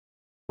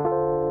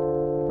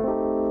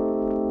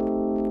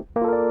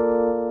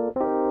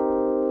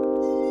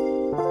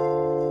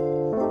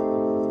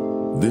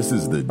This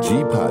is the G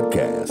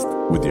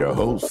Podcast with your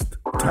host,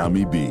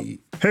 Tommy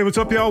B. Hey, what's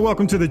up, y'all?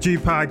 Welcome to the G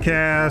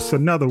Podcast.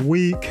 Another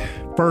week.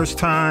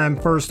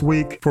 First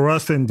week for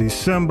us in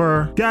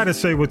December. Gotta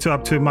say what's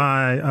up to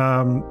my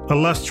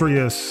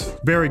illustrious,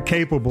 very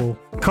capable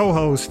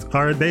co-host.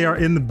 They are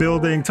in the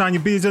building. Tanya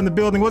B is in the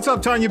building. What's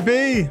up, Tanya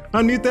B?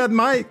 Unmute that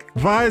mic.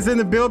 Vi is in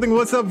the building.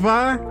 What's up,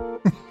 Vi?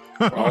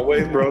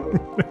 Always, brother.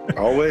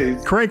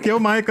 Always. Crank your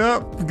mic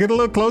up. Get a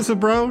little closer,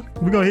 bro.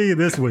 We're going to hear you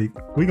this week.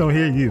 We're going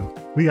to hear you.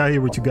 We got to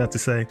hear what you got to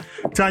say.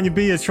 Tanya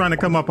B is trying to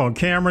come up on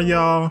camera,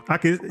 y'all.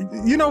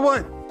 You know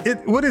what?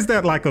 What is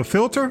that, like a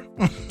filter?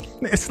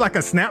 It's like a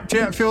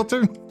Snapchat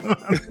filter.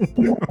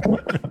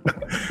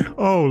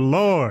 Oh,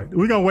 Lord.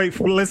 We're going to wait.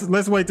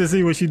 Let's wait to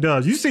see what she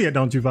does. You see it,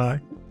 don't you, Vi?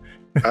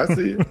 I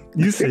see it.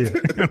 You see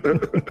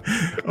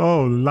it.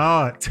 Oh,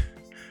 Lord.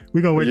 We're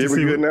gonna wait to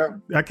see. Good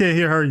now? I can't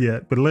hear her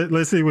yet, but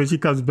let's see when she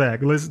comes back.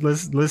 Let's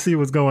see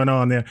what's going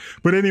on there.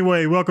 But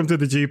anyway, welcome to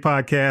the G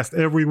Podcast.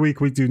 Every week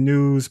we do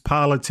news,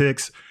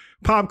 politics,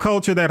 pop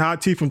culture, that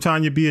hot tea from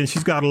Tanya B, and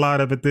she's got a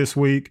lot of it this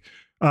week.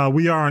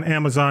 We are on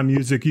Amazon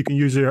Music. You can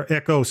use your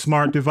Echo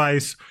smart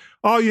device.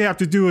 All you have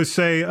to do is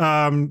say,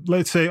 Alexa,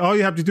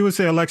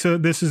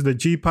 this is the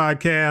G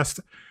Podcast,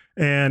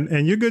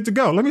 and you're good to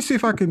go. Let me see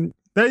if I can.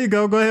 There you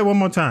go. Go ahead one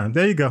more time.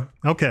 There you go.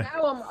 Okay.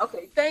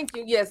 Okay. Thank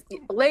you. Yes.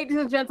 Ladies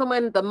and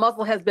gentlemen, the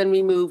muzzle has been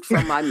removed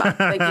from my mouth.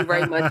 Thank you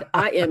very much.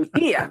 I am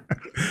here.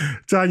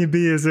 Tanya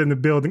B is in the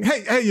building.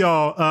 Hey,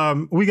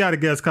 y'all. We got a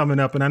guest coming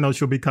up, and I know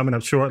she'll be coming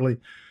up shortly.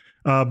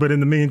 But in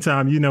the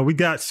meantime, we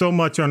got so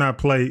much on our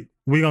plate.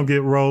 We're going to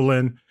get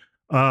rolling.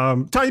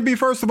 Tanya B,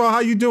 first of all,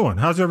 how you doing?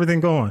 How's everything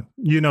going?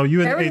 You and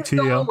Everything's ATL.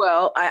 Going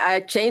well. I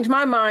changed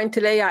my mind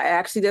today. I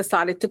actually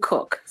decided to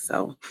cook.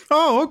 So.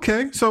 Oh,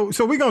 okay. So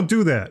we're going to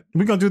do that.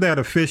 We're going to do that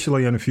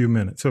officially in a few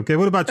minutes. Okay.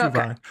 What about you, Okay.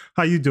 Vi?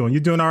 How you doing?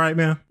 You doing all right,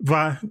 man?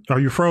 Vi, are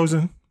you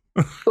frozen?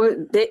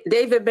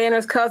 David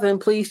Banner's cousin,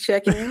 please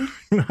check in.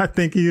 I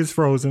think he is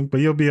frozen, but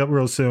he'll be up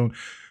real soon.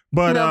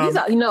 But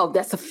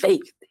that's a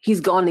fake. He's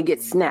going to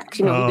get snacks.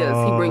 He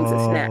does. He brings a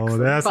snack. So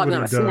that's probably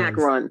what on he a does. snack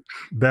run.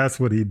 That's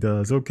what he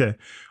does. Okay.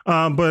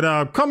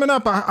 But coming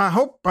up, I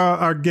hope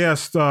our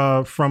guest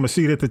from A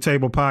Seat at the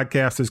Table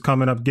podcast is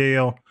coming up,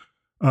 Gail.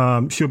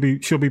 She'll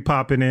be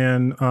popping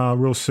in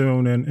real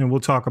soon, and we'll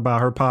talk about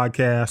her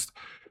podcast.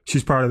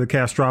 She's part of the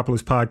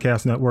Castropolis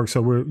Podcast Network,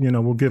 so we'll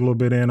get a little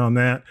bit in on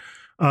that.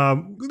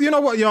 You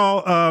know what,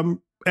 y'all?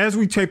 As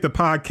we tape the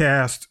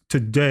podcast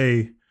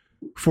today,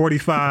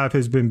 45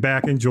 has been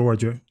back in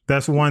Georgia.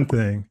 That's one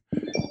thing.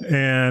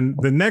 And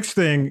the next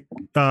thing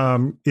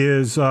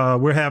is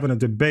we're having a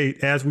debate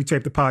as we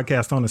tape the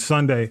podcast on a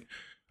Sunday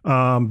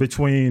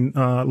between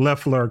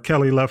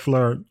Kelly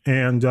Loeffler,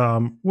 and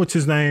what's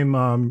his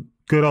name?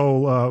 Good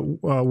old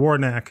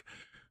Warnock.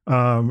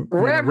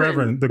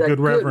 Reverend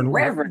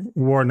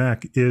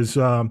Warnock is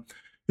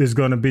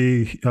going to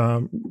be,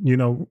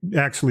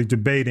 actually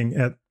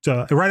debating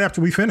right after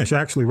we finish the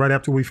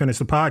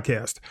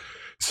podcast.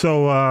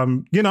 So,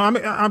 I'm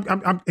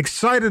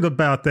excited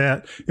about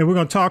that, and we're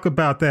going to talk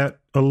about that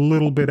a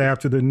little bit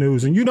after the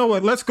news. And you know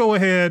what? Let's go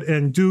ahead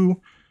and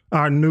do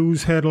our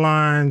news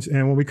headlines,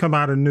 and when we come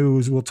out of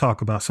news, we'll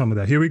talk about some of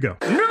that. Here we go.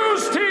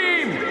 News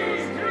team,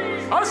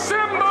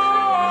 assemble!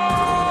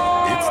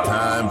 It's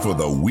time for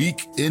the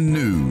Week in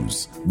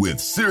News with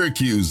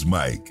Syracuse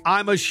Mike.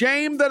 I'm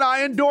ashamed that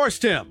I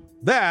endorsed him.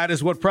 That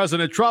is what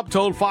President Trump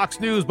told Fox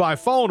News by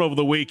phone over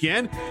the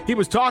weekend. He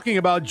was talking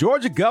about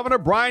Georgia Governor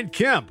Brian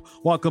Kemp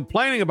while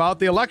complaining about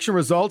the election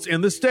results in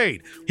the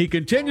state. He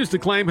continues to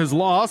claim his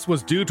loss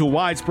was due to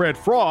widespread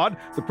fraud.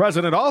 The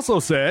president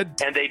also said,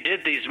 and they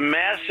did these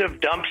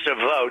massive dumps of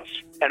votes,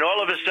 and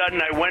all of a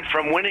sudden I went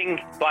from winning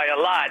by a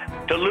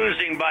lot to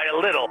losing by a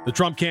little. The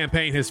Trump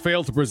campaign has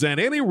failed to present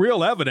any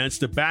real evidence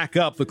to back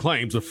up the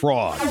claims of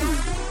fraud.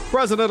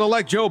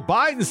 President-elect Joe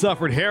Biden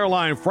suffered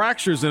hairline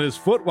fractures in his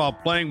foot while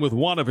playing with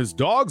one of his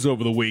dogs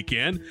over the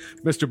weekend.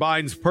 Mr.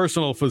 Biden's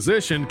personal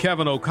physician,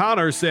 Kevin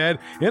O'Connor, said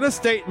in a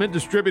statement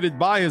distributed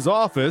by his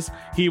office,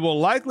 he will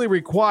likely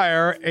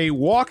require a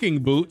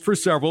walking boot for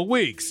several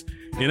weeks.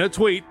 In a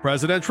tweet,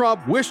 President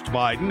Trump wished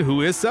Biden, who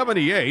is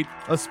 78,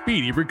 a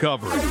speedy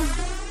recovery.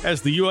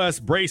 As the U.S.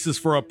 braces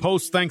for a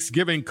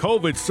post-Thanksgiving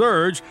COVID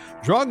surge,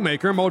 drug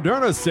maker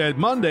Moderna said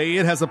Monday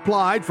it has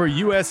applied for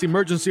U.S.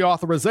 emergency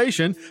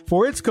authorization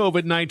for its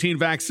COVID-19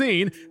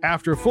 vaccine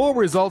after full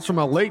results from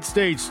a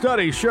late-stage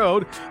study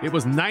showed it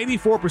was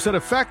 94%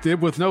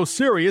 effective with no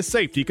serious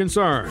safety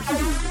concerns.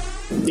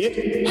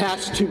 It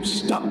has to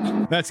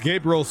stop. That's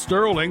Gabriel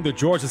Sterling, the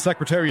Georgia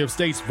Secretary of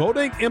State's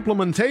voting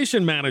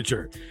implementation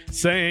manager,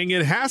 saying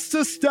it has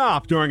to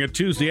stop during a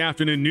Tuesday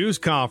afternoon news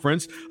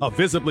conference. A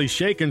visibly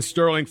shaken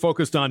Sterling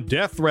focused on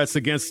death threats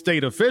against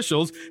state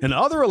officials and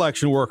other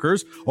election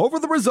workers over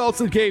the results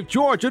that gave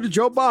Georgia to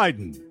Joe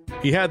Biden.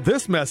 He had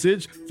this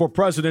message for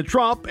President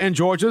Trump and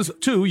Georgia's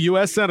 2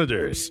 U.S.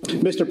 senators.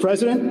 Mr.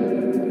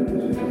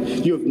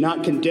 President, you have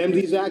not condemned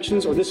these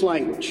actions or this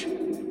language.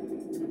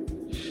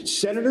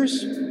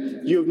 Senators,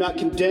 you have not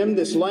condemned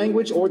this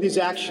language or these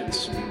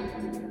actions.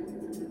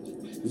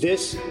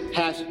 This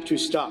has to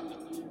stop.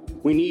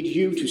 We need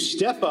you to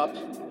step up,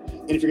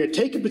 and if you're going to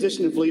take a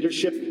position of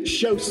leadership,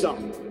 show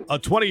some. A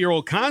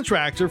 20-year-old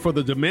contractor for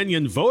the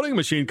Dominion voting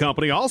machine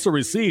company also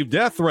received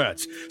death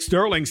threats.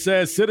 Sterling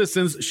says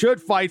citizens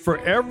should fight for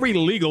every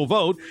legal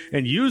vote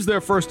and use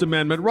their First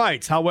Amendment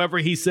rights. However,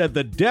 he said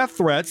the death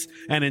threats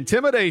and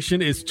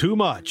intimidation is too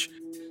much.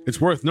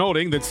 It's worth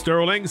noting that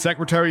Sterling,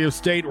 Secretary of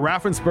State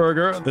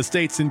Raffensperger, the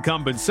state's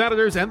incumbent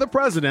senators, and the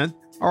president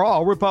are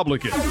all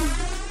Republican.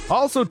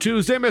 Also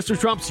Tuesday, Mr.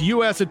 Trump's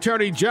U.S.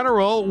 Attorney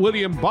General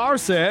William Barr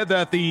said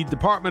that the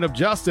Department of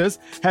Justice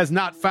has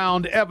not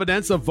found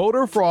evidence of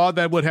voter fraud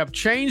that would have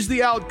changed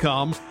the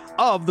outcome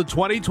of the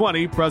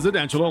 2020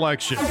 presidential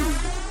election.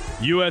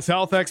 U.S.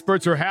 health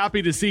experts are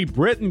happy to see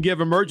Britain give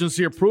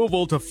emergency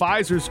approval to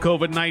Pfizer's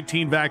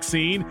COVID-19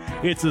 vaccine.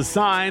 It's a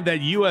sign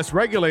that U.S.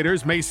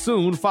 regulators may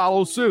soon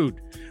follow suit.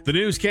 The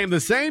news came the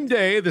same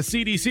day the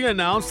CDC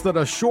announced that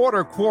a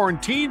shorter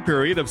quarantine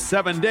period of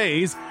 7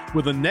 days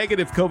with a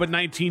negative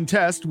COVID-19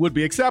 test would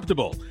be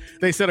acceptable.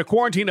 They said a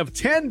quarantine of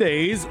 10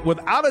 days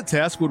without a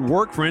test would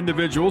work for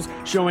individuals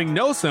showing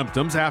no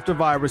symptoms after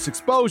virus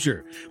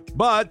exposure.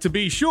 But to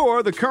be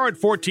sure, the current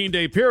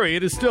 14-day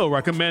period is still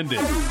recommended.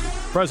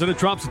 President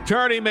Trump's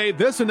attorney made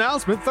this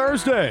announcement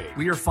Thursday.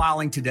 We are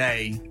filing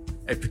today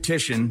a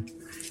petition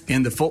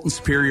in the Fulton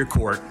Superior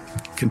Court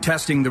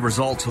contesting the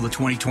results of the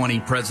 2020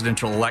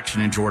 presidential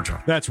election in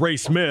Georgia. That's Ray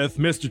Smith.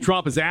 Mr.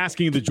 Trump is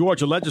asking the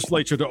Georgia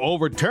legislature to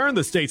overturn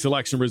the state's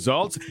election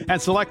results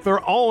and select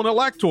their own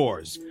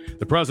electors.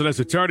 The president's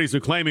attorneys are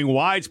claiming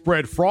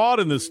widespread fraud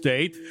in the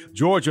state.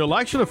 Georgia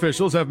election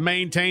officials have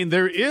maintained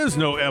there is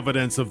no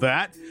evidence of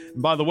that.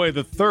 And by the way,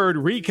 the third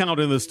recount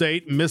in the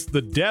state missed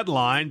the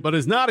deadline, but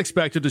is not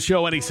expected to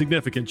show any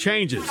significant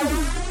changes.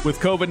 With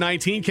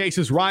COVID-19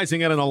 cases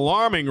rising at an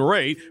alarming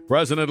rate,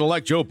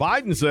 President-elect Joe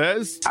Biden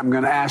says, I'm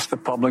going to ask the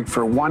public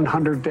for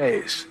 100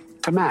 days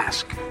to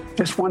mask.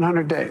 Just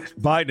 100 days.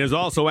 Biden has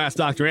also asked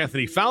Dr.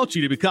 Anthony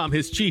Fauci to become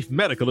his chief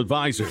medical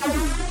advisor.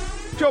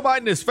 Joe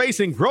Biden is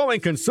facing growing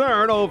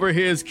concern over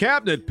his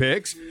cabinet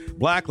picks.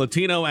 Black,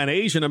 Latino, and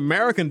Asian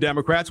American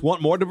Democrats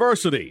want more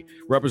diversity.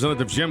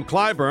 Representative Jim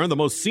Clyburn, the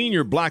most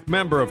senior black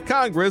member of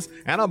Congress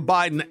and a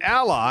Biden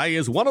ally,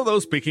 is one of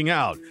those speaking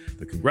out.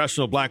 The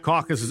Congressional Black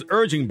Caucus is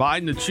urging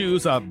Biden to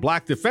choose a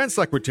black defense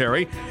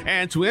secretary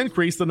and to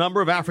increase the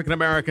number of African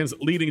Americans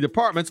leading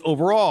departments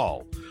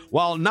overall.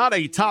 While not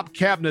a top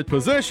cabinet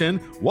position,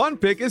 one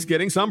pick is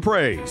getting some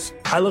praise.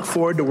 I look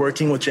forward to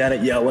working with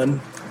Janet Yellen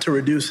to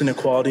reduce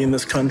inequality in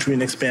this country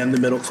and expand the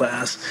middle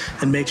class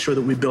and make sure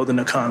that we build an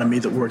economy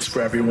that works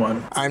for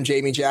everyone. I'm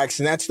Jamie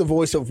Jackson. That's the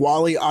voice of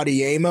Wally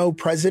Adeyemo,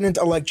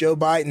 President-elect Joe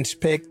Biden's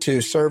pick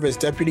to serve as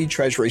Deputy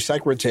Treasury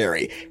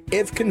Secretary.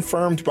 If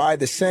confirmed by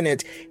the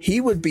Senate,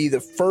 he would be the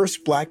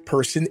first black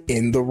person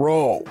in the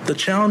role. The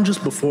challenges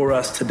before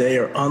us today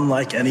are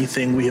unlike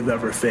anything we have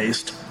ever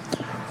faced.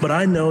 But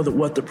I know that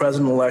what the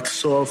president-elect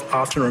so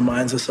often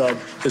reminds us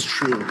of is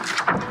true.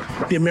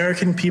 The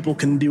American people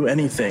can do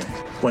anything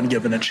when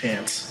given a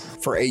chance.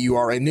 For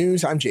AURN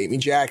News, I'm Jamie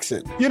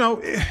Jackson. You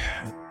know,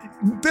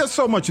 there's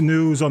so much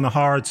news on the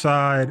hard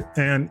side.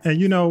 And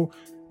you know,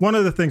 one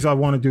of the things I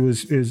want to do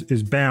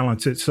is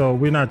balance it. So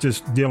we're not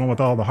just dealing with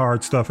all the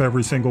hard stuff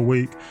every single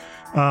week.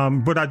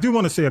 But I do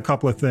want to say a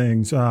couple of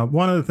things.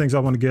 One of the things I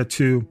want to get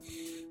to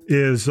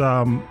is...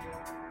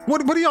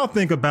 What do y'all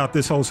think about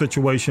this whole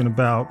situation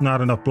about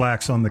not enough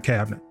blacks on the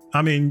cabinet?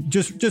 I mean,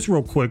 just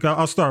real quick,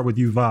 I'll start with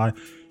you, Vi.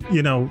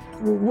 You know,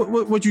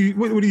 what do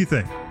you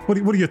think? What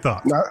are your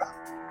thoughts?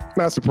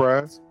 Not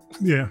surprised.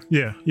 Yeah.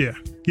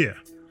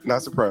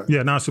 Not surprised.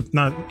 Yeah,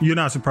 you're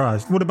not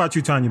surprised. What about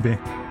you, Tanya B?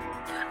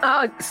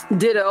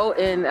 Ditto,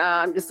 and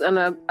I'm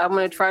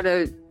gonna try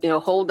to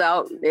hold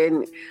out.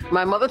 And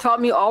my mother taught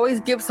me always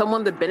give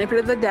someone the benefit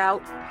of the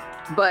doubt,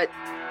 but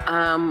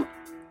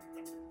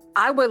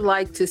I would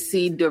like to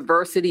see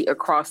diversity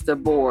across the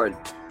board.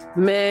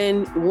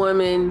 Men,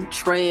 women,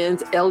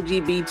 trans,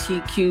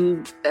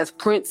 LGBTQ, as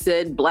Prince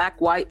said, black,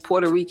 white,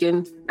 Puerto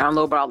Rican. I don't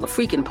know about all the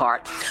freaking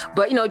part,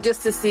 but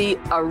just to see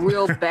a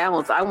real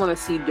balance. I want to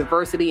see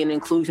diversity and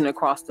inclusion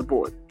across the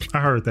board.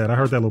 I heard that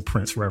little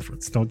Prince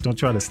reference. Don't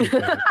try to sneak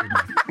that up.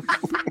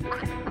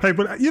 Hey,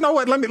 but you know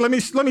what? Let me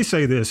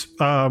say this.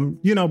 Black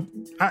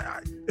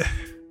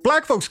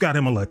folks got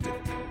him elected.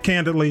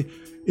 Candidly,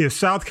 if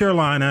South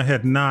Carolina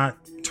had not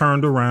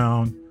turned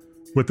around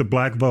with the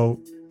black vote,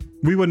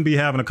 we wouldn't be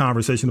having a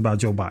conversation about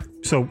Joe Biden.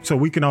 So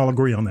we can all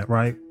agree on that,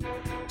 right?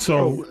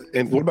 So,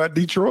 and what about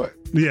Detroit?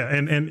 Yeah,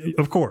 and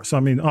of course,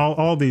 I mean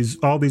all these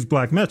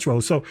black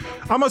metros. So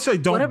I'm gonna say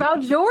don't. What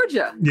about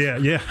Georgia?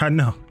 Yeah, I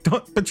know.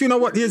 But you know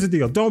what? Here's the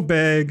deal. Don't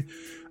beg.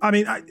 I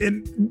mean,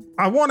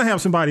 I want to have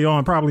somebody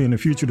on probably in the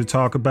future to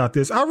talk about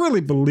this. I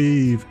really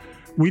believe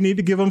we need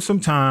to give them some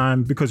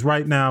time because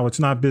right now it's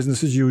not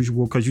business as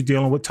usual because you're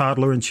dealing with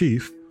toddler in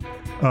chief.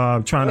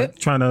 Trying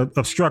to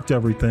obstruct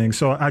everything.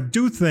 So I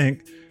do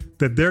think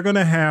that they're going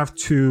to have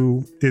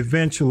to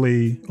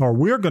eventually, or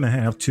we're going to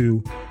have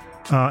to,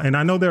 and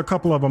I know there are a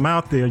couple of them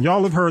out there.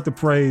 Y'all have heard the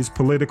phrase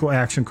political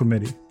action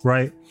committee,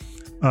 right?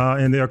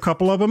 And there are a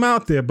couple of them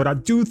out there, but I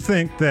do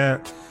think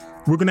that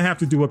we're going to have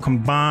to do a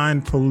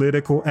combined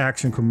political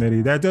action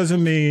committee. That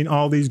doesn't mean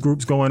all these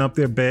groups going up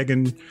there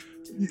begging.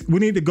 We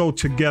need to go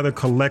together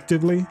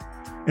collectively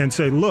and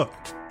say, look,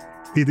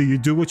 either you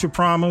do what you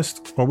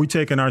promised or we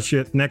taking our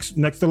shit next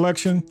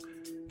election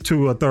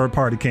to a third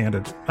party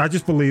candidate. I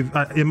just believe,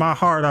 in my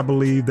heart, I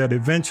believe that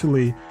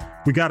eventually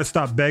we got to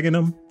stop begging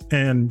them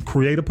and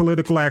create a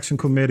political action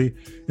committee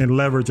and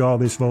leverage all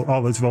this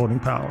voting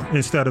power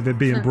instead of it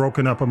being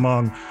broken up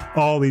among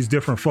all these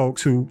different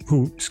folks who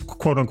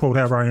quote unquote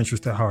have our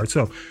interest at heart.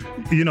 So,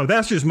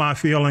 that's just my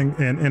feeling.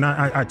 And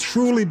I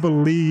truly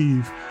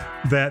believe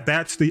that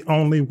that's the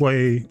only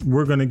way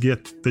we're going to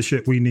get the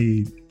shit we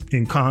need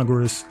in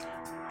Congress.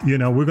 We're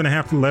going to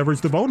have to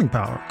leverage the voting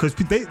power because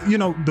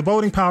the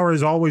voting power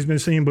has always been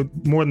seen, but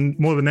more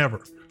than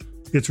ever,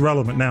 it's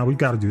relevant now. We've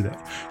got to do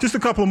that. Just a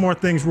couple of more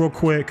things real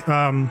quick.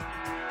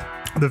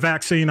 The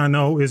vaccine I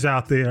know is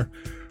out there.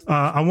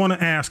 I want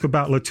to ask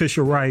about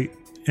Letitia Wright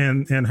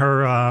and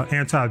her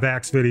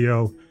anti-vax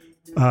video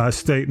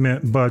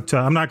statement, but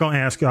I'm not going to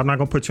ask you. I'm not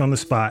going to put you on the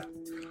spot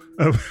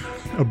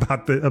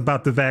about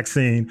the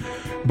vaccine.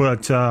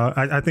 But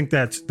I think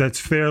that's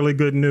fairly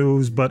good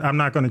news, but I'm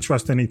not going to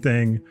trust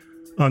anything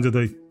under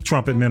the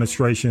Trump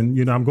administration.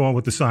 I'm going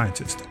with the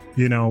scientists.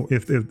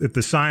 If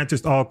the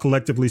scientists all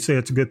collectively say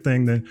it's a good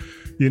thing, then,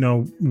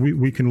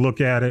 we can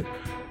look at it.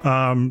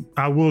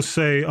 I will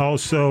say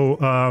also,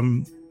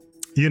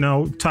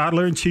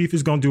 Toddler in Chief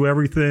is going to do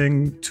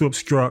everything to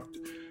obstruct.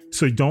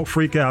 So don't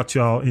freak out,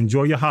 y'all.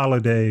 Enjoy your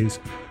holidays.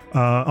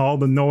 All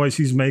the noise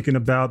he's making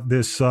about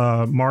this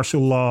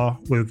martial law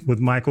with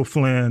Michael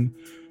Flynn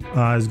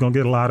is going to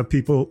get a lot of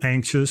people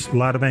anxious, a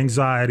lot of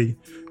anxiety.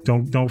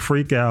 Don't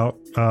freak out.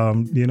 I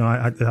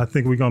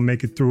think we're going to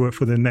make it through it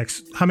for the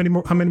next, how many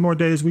more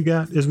days we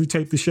got as we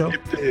tape the show?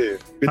 50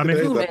 How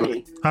many?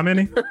 days, How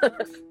many?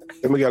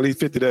 And we got at least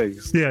 50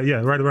 days.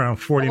 Yeah, right around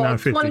 49,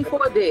 50.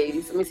 24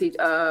 days. Let me see.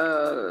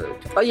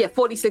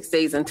 46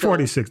 days until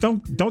 46.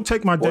 Don't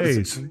take my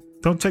 46. days.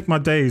 Don't take my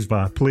days,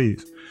 Bob,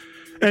 please.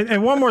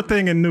 And one more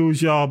thing in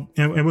news, y'all,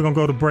 and we're gonna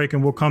go to break,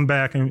 and we'll come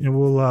back and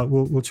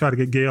we'll try to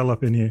get Gail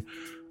up in here.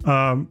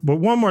 But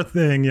one more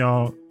thing,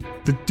 y'all,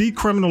 the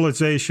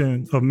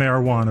decriminalization of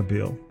marijuana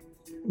bill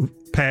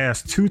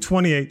passed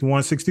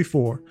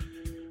 228-164.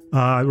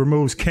 It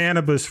removes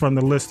cannabis from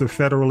the list of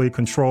federally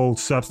controlled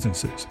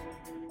substances,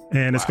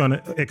 and it's going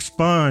to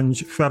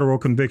expunge federal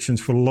convictions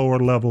for lower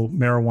level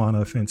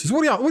marijuana offenses.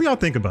 What do y'all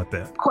think about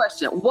that?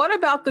 Question: what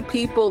about the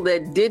people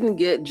that didn't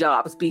get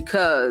jobs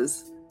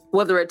because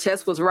whether a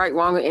test was right,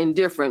 wrong, or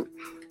indifferent,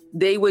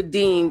 they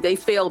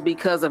failed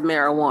because of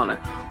marijuana?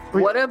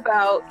 What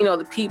about,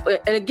 the people?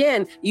 And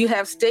again, you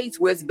have states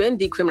where it's been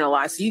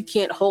decriminalized, so you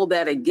can't hold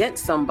that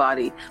against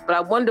somebody. But I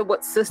wonder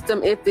what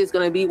system, if there's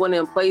going to be one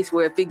in place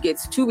where if it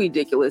gets too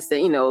ridiculous, that,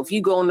 if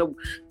you go into,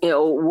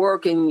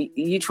 work and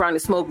you trying to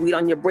smoke weed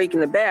on your break in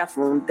the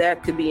bathroom,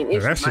 that could be an issue.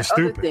 That's My just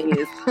other stupid. thing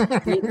is,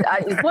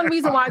 it's one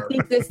reason why I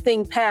think this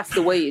thing passed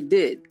the way it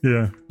did.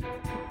 Yeah.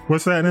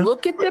 What's that now?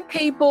 Look at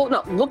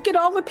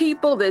all the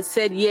people that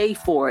said yay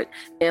for it.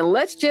 And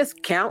let's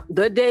just count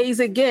the days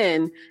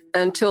again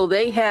until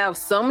they have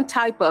some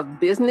type of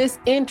business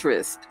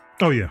interest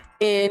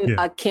in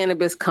a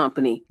cannabis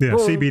company. Yeah, boom,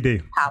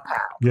 CBD. Pow, pow.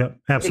 Yeah,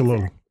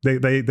 absolutely.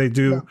 Exactly. They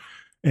do.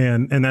 Yeah.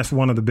 And that's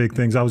one of the big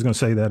things. I was going to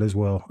say that as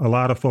well. A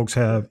lot of folks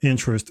have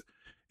interest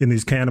in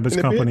these cannabis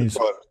companies.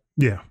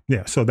 Yeah.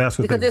 So that's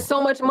what because there's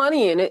so much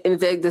money in it, and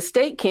the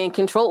state can't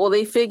control. Well,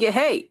 they figure,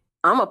 hey,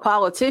 I'm a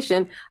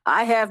politician.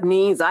 I have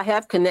means. I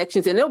have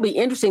connections. And it'll be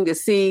interesting to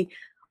see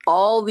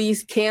all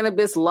these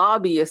cannabis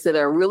lobbyists that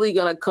are really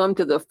going to come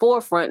to the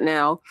forefront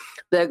now.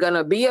 They're going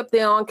to be up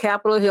there on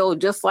Capitol Hill,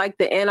 just like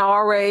the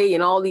NRA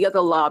and all the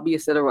other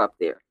lobbyists that are up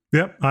there.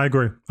 Yep, I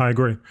agree.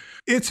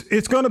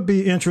 It's going to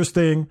be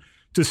interesting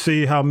to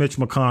see how Mitch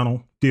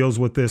McConnell deals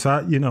with this.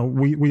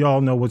 We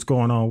all know what's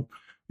going on,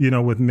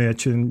 with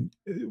Mitch, and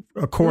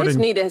according, Mitch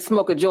need to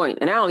smoke a joint,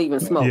 and I don't even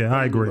smoke. Yeah,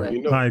 I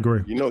agree. I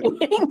agree.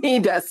 He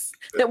does.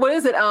 What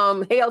is it?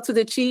 Hail to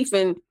the chief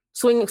and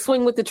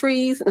swing with the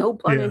trees. No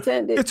pun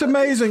intended. It's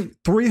amazing.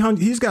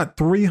 He's got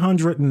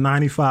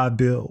 395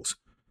 bills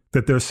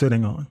that they're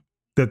sitting on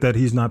that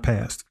he's not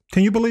passed.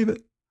 Can you believe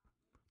it?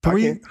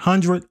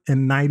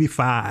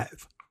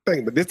 395.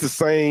 But this is the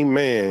same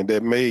man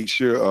that made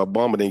sure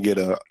Obama didn't get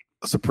a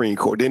Supreme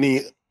Court. Didn't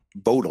he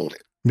vote on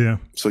it? Yeah.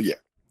 So yeah.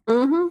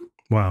 Mm-hmm.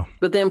 Wow.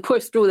 But then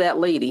push through that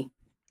lady.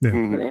 Yeah.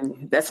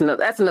 Mm-hmm. That's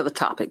another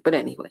topic. But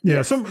anyway. Yeah.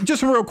 Yes. So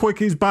just real quick,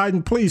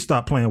 Biden, please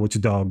stop playing with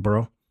your dog,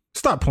 bro.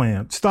 Stop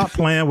playing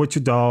with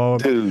your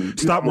dog. Dude,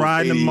 stop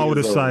riding the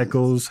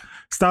motorcycles.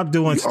 Stop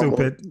doing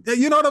stupid.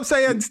 You know what I'm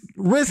saying?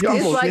 Risky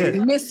it's like shit.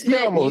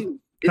 misspent.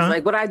 It's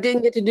like what I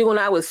didn't get to do when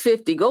I was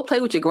 50. Go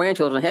play with your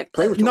grandchildren. Heck,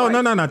 play with your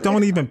wife. No.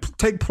 Don't even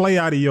take play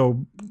out of your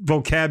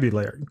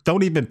vocabulary.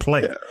 Don't even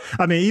play. Yeah.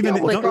 I mean, even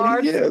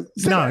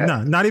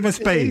not even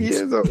spades.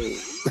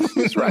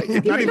 That's right.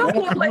 You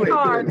don't play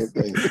cards.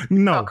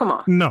 No, come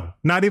on. No,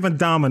 not even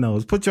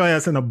dominoes. Put your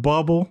ass in a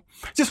bubble.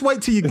 Just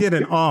wait till you get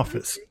in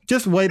office.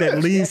 Just wait at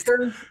least.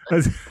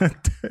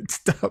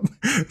 Stop.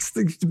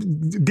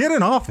 Get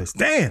in office.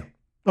 Damn.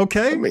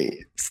 Okay. I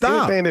mean,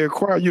 stop. Anything that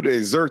require you to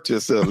exert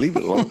yourself, leave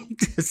it alone.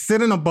 Just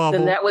sit in a bubble.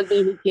 Then that would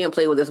mean he can't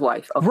play with his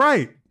wife. Okay.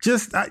 Right.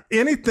 Just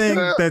anything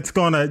that's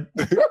going to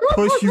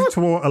push you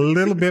toward a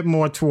little bit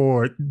more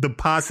toward the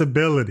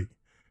possibility.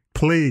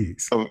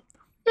 Please.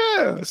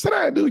 Yeah, sit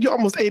down, dude. You're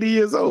almost 80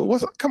 years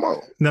old. Come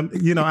on. Now,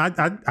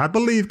 I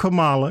believe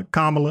Kamala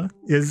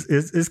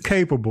is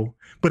capable,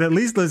 but at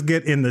least let's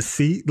get in the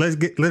seat. Let's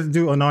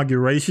do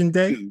inauguration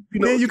day.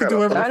 Then you can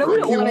do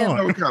everything you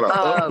want.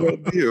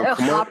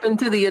 Hop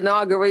into the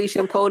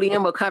inauguration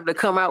podium or kind of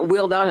come out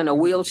wheeled out in a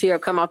wheelchair,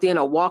 come out there in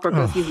a walker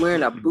because he's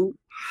wearing a boot.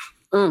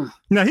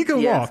 Now he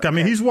can walk. I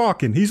mean, he's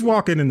walking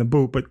in the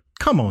boot, but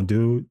come on,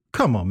 dude.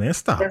 Come on, man.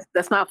 Stop.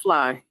 That's not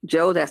fly.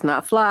 Joe, that's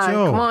not fly.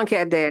 Joe, come on,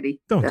 Cat Daddy.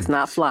 That's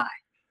not fly.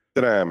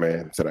 Sit down,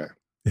 man. Sit down.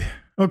 Yeah.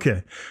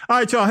 Okay. All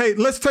right, y'all. Hey,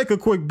 let's take a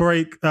quick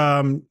break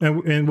and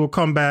we'll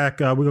come back.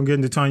 We're going to get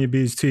into Tanya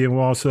B's tea, and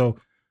we're also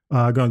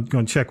going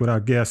to check with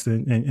our guest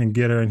and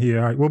get her in here.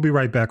 All right. We'll be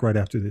right back right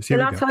after this.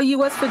 And I'll tell you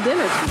what's for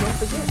dinner. Don't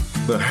forget.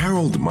 The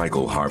Harold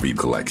Michael Harvey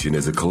Collection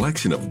is a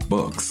collection of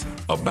books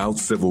about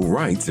civil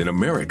rights in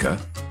America,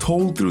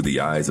 told through the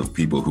eyes of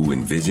people who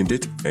envisioned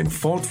it and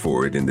fought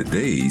for it in the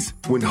days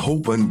when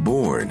hope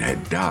unborn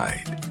had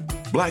died.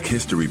 Black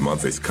History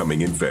Month is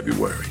coming in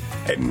February,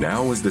 and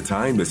now is the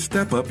time to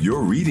step up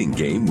your reading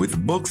game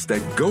with books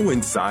that go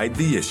inside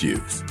the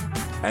issues.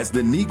 As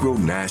the Negro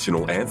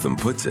National Anthem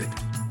puts it,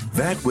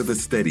 that with a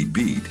steady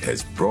beat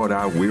has brought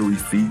our weary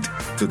feet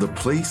to the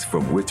place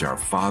from which our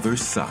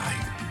fathers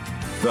sighed.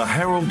 The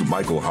Harold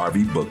Michael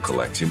Harvey Book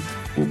Collection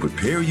will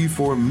prepare you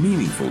for a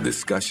meaningful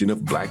discussion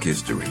of Black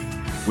history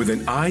with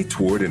an eye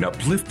toward an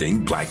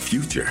uplifting Black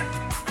future.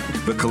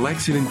 The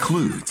collection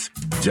includes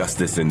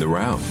Justice in the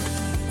Round,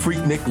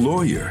 Freaknik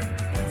Lawyer,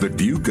 The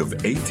Duke of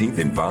 18th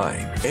and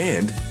Vine,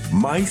 and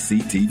My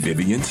C.T.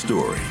 Vivian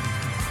Story.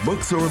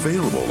 Books are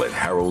available at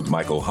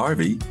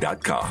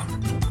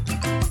haroldmichaelharvey.com.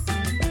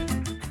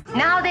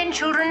 Now then,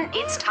 children,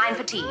 it's time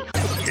for tea.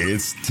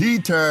 It's tea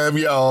time,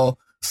 y'all.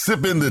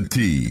 Sipping the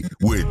tea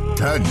with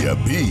Tanya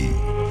B.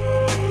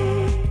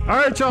 All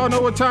right, y'all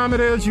know what time it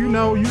is. You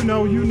know.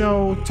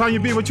 Tanya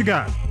B, what you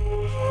got?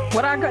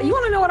 What I got? You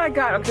want to know what I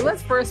got? Okay,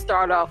 let's first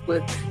start off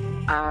with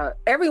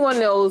everyone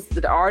knows that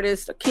the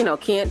artists,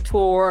 can't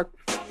tour,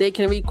 they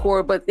can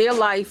record, but their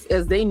life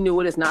as they knew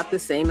it is not the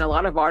same. And a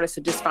lot of artists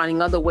are just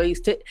finding other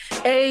ways to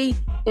A,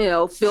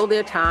 fill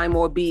their time,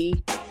 or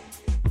B,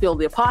 fill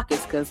their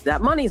pockets because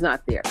that money's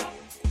not there.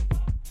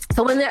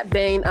 So in that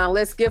vein,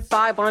 let's give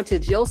 5 on to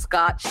Jill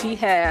Scott. She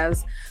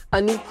has a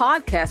new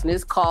podcast, and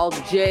it's called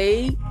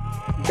J.ILL.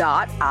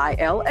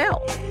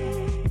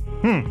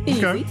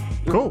 Easy. Okay.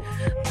 Cool.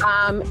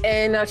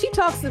 And she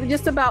talks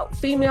just about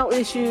female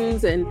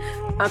issues and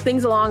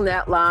things along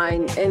that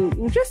line,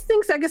 and just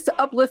things, I guess,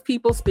 to uplift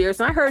people's spirits.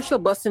 And I heard she'll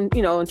bust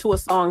into a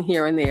song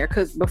here and there,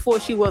 because before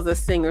she was a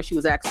singer, she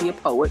was actually a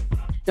poet.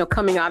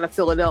 Coming out of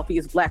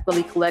Philadelphia's Black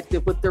Lily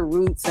Collective with The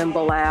Roots and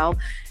Bilal,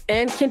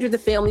 and Kindred the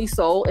Family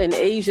Soul, and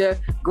Asia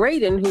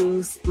Graydon,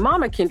 who's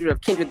Mama Kindred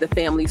of Kindred the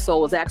Family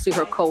Soul, is actually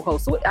her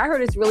co-host. So I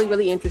heard it's really,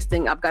 really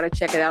interesting. I've got to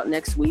check it out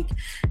next week.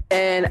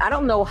 And I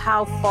don't know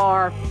how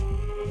far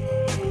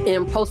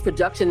in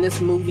post-production this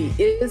movie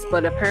is,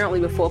 but apparently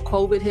before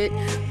COVID hit,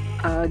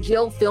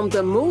 Jill filmed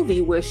a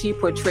movie where she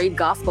portrayed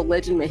gospel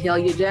legend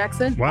Mahalia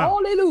Jackson. Wow.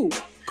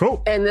 Hallelujah.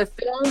 Cool. And the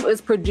film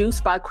is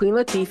produced by Queen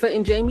Latifah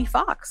and Jamie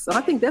Foxx. So I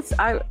think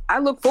I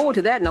look forward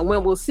to that. Now,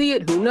 when we'll see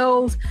it, who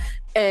knows?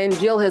 And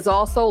Jill has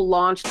also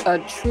launched a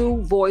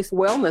True Voice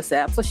wellness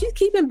app. So she's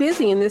keeping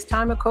busy in this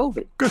time of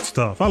COVID. Good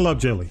stuff. I love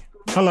Jilly.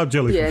 From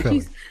Philly.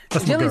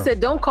 Jilly said,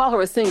 don't call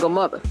her a single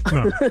mother.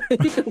 No.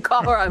 You can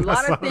call her a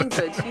lot of things,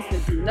 but she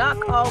said, do not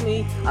call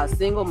me a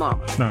single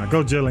mama. No,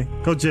 go Jilly.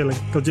 Go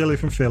Jilly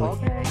from Philly.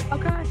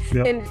 Okay.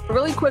 Yep. And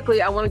really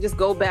quickly, I want to just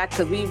go back,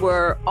 because we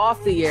were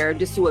off the air,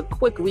 just do a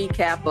quick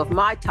recap of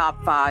my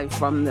top 5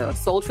 from the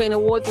Soul Train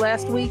Awards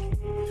last week.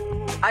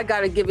 I got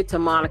to give it to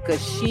Monica.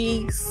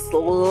 She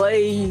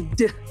slayed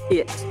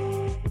it.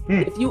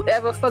 If you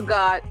ever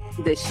forgot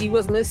that she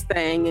was Miss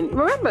Thing, and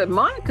remember,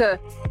 Monica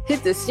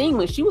hit the scene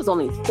when she was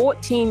only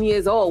 14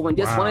 years old, when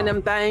just one of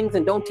them things,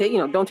 and don't take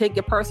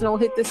your personal,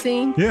 hit the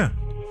scene. Yeah.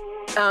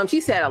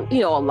 She's had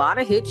a lot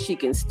of hits. She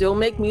can still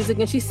make music,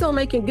 and she's still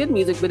making good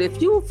music. But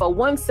if you for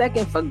 1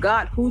 second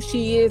forgot who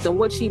she is and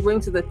what she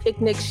brings to the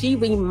picnic, she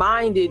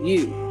reminded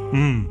you.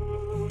 And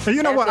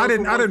you know what? I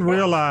didn't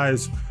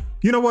realize.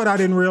 You know what? I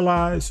didn't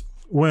realize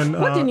when.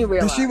 What didn't you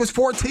realize? That she was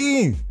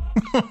 14.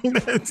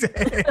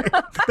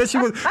 That she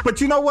was. But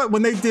you know what?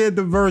 When they did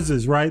the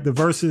verses, right? The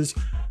verses,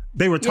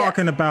 they were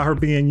talking about her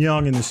being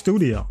young in the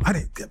studio.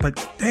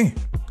 But dang,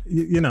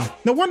 you know,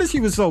 no wonder she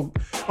was so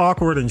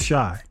awkward and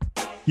shy,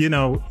 you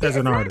know, as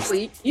an artist.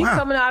 You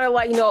coming out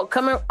of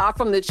coming out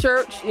from the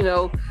church,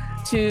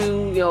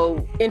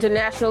 to,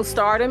 international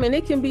stardom, and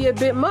it can be a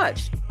bit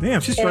much.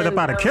 Damn, she's straight up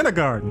out of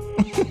kindergarten.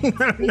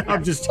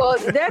 I'm just... Well,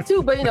 that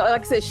too, but,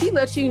 like I said, she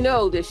lets you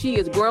know that she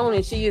is grown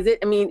and she is it.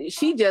 I mean,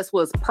 she just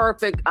was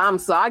perfect.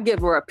 I give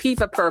her a P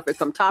for perfect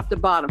from top to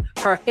bottom.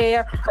 Her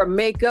hair, her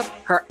makeup,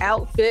 her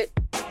outfit,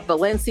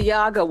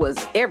 Balenciaga was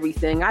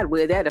everything. I'd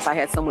wear that if I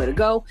had somewhere to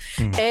go.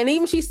 And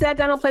even she sat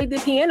down and played the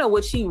piano,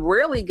 which she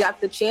rarely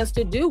got the chance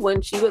to do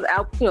when she was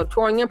out,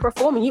 touring and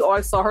performing. You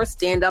always saw her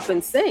stand up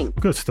and sing.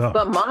 Good stuff.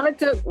 But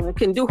Monica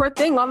can do her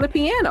thing on the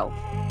piano.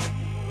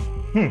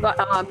 But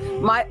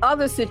my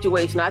other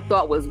situation I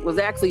thought was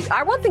actually,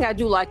 one thing I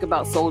do like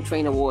about Soul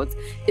Train Awards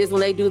is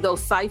when they do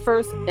those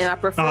ciphers, and I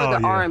prefer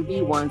the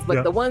R&B ones.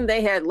 But the one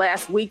they had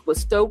last week was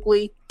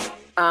Stokely.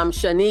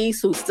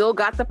 Shanice, who still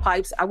got the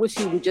pipes. I wish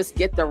she would just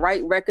get the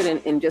right record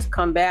and just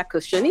come back,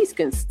 because Shanice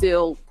can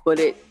still put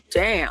it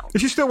down. Is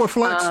she still with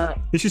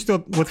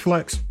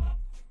Flex?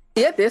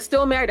 Yeah, they're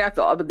still married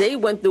after all, but they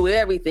went through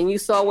everything. You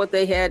saw what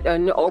they had.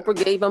 Oprah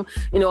gave them,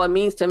 a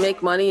means to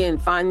make money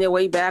and find their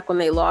way back when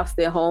they lost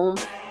their home.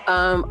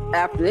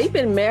 After they've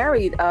been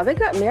married, they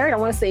got married, I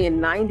want to say in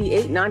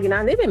 98,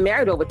 99. They've been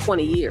married over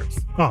 20 years.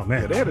 Oh,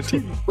 man.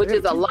 Which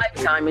is a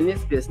lifetime in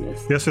this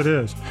business. Yes, it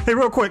is. Hey,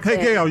 real quick. Hey,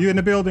 Gail, you in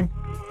the building?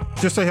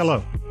 Just say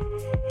hello.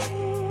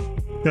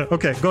 Yeah,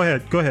 okay, go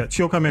ahead.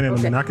 She'll come in a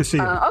minute. I can see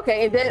it.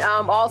 Okay, and then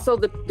also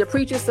the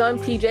preacher's son,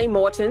 P.J.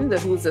 Morton,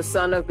 who's the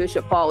son of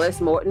Bishop Paul S.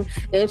 Morton,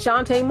 and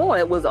Shantae Moore.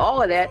 It was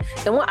all of that.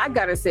 And I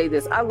got to say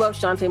this. I love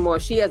Shantae Moore.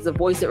 She has a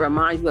voice that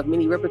reminds you of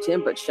Minnie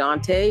Riperton, but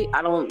Shantae,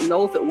 I don't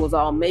know if it was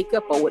all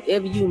makeup or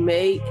whatever you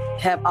may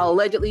have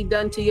allegedly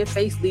done to your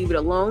face. Leave it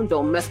alone.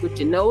 Don't mess with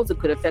your nose. It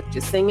could affect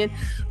your singing.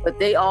 But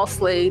they all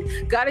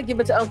slayed. Got to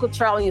give it to Uncle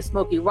Charlie and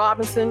Smokey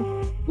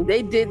Robinson.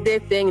 They did their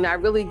thing, and I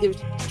really give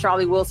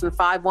Charlie Wilson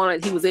 5 on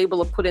it. He was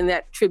able to put in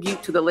that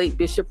tribute to the late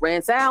Bishop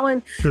Rance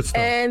Allen.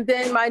 And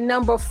then my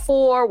number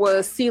 4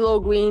 was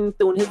CeeLo Green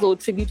doing his little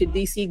tribute to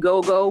DC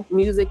Go-Go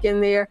music in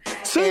there.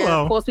 CeeLo?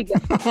 Of course we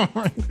got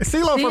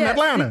CeeLo from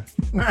Atlanta.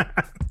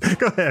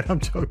 Go ahead, I'm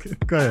joking.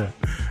 Go ahead.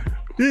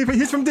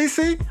 He's from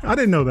DC? I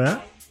didn't know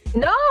that.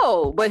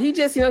 No, but he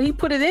just, he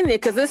put it in there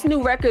because this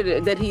new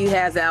record that he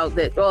has out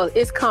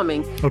it's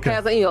coming. Okay.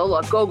 Has a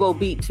go-go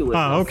beat to it.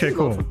 Oh, okay,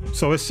 cool.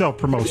 So it's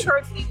self-promotion. You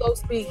heard CeeLo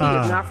speak. He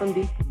is not from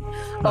DC.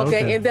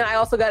 Okay, and then I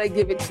also got to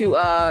give it to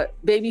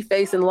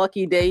Babyface and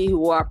Lucky Day,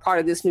 who are part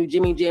of this new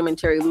Jimmy Jam and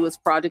Terry Lewis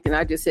project. And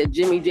I just said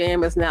Jimmy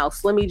Jam is now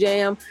Slimmy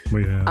Jam.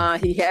 Yeah.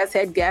 He has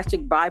had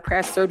gastric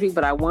bypass surgery,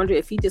 but I wonder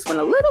if he just went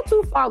a little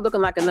too far,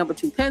 looking like a number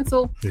 2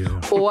 pencil.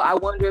 Yeah. Or I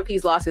wonder if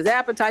he's lost his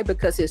appetite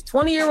because his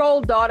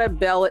 20-year-old daughter,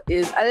 Bella,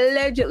 is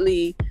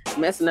allegedly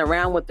messing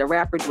around with the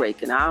rapper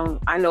Drake. And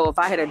I know if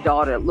I had a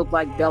daughter that looked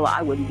like Bella,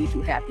 I wouldn't be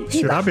too happy.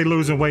 Should I be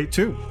losing weight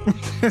too?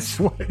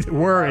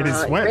 Worried is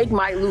sweat. Drake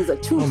might lose a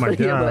tooth my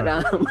here,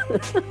 God.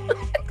 but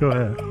Go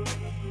ahead.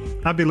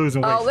 I'd be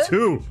losing weight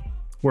too.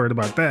 Worried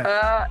about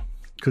that.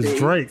 Because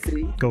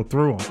Drake go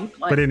through them.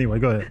 But anyway,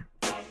 go ahead.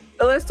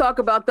 Let's talk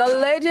about the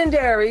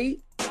legendary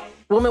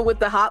woman with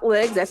the hot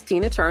legs. That's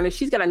Tina Turner.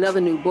 She's got another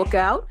new book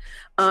out.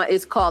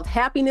 It's called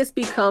Happiness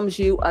Becomes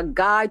You, A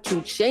Guide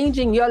to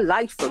Changing Your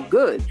Life for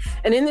Good.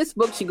 And in this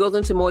book, she goes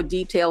into more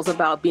details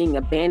about being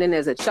abandoned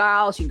as a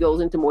child. She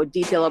goes into more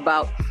detail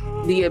about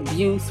the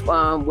abuse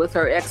with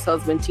her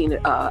ex-husband,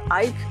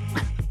 Ike.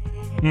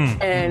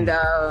 And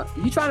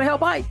you trying to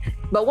help Ike.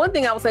 But one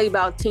thing I would say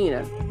about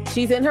Tina,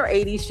 she's in her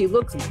 80s. She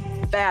looks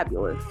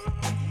fabulous.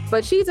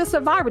 But she's a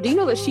survivor. Do you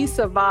know that she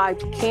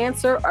survived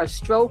cancer, a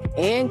stroke,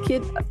 and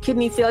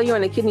kidney failure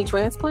and a kidney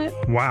transplant?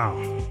 Wow.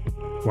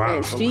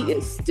 And she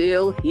is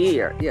still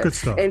here. Yeah. Good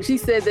stuff. And she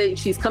said that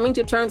she's coming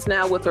to terms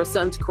now with her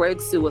son's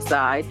Craig's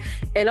suicide.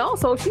 And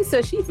also she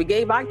said she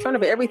forgave Ike Turner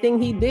for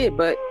everything he did.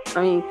 But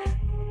I mean,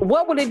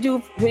 what would it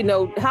do?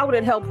 How would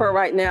it help her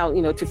right now,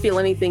 to feel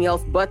anything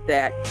else but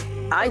that?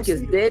 Ike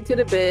is dead to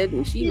the bed.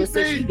 And she even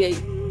said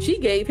she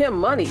gave him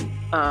money,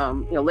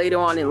 later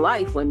on in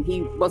life when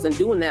he wasn't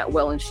doing that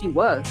well, and she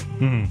was.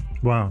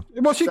 Wow.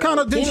 Well, she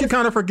didn't she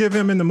kind of forgive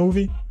him in the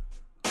movie?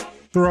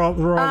 Through all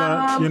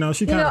that,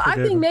 she kind of I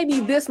think maybe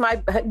there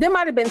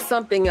might have been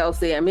something else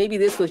there. Maybe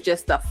this was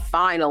just the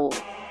final,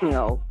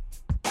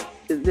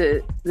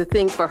 the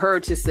thing for her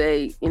to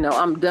say,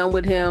 I'm done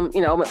with him.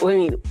 I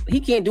mean, he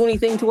can't do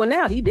anything to her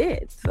now. He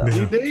did. So.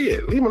 He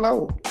did. Leave him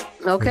alone.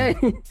 Okay.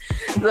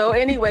 So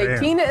anyway,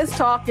 Tina is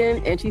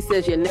talking, and she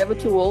says you're never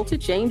too old to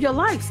change your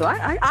life. So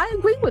I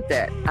agree with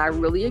that. I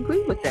really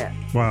agree with that.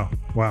 Wow.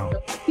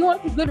 If you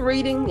want some good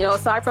reading,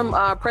 aside from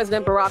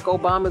President Barack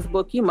Obama's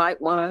book, you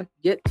might want to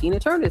get Tina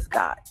Turner's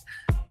guide.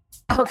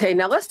 Okay,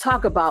 now let's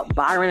talk about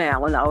Byron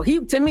Allen. Now,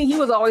 to me, he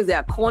was always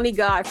that corny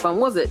guy from,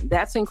 was it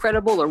That's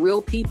Incredible or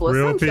Real People or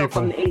some show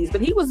from the 80s.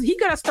 But he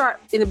got to start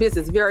in the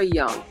business very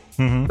young.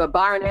 But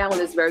Byron Allen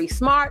is very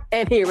smart,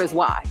 and here is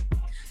why.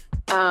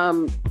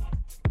 January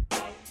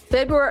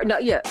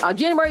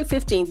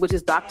 15th, which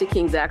is Dr.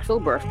 King's actual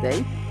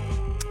birthday,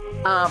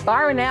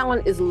 Byron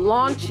Allen is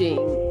launching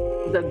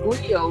the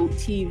Griot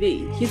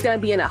TV. He's going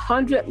to be in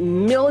 100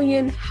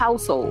 million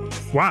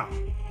households. Wow.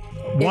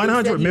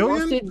 100 million? He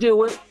wants to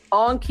do it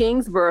on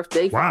King's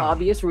birthday for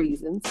obvious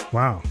reasons.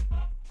 Wow.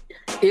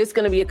 It's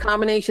going to be a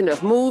combination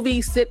of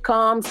movies,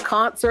 sitcoms,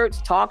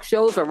 concerts, talk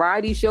shows,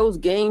 variety shows,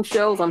 game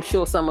shows. I'm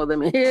sure some of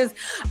them is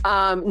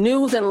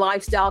news and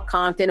lifestyle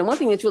content. And one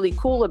thing that's really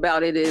cool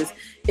about it is,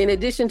 in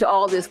addition to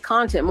all this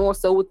content, more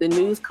so with the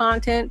news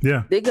content,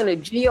 they're going to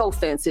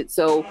geofence it.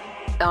 So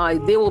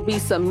there will be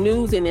some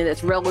news in it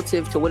that's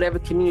relative to whatever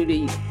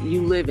community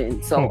you live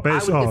in. So I would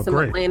get some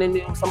Atlanta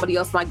news. Somebody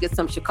else might get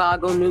some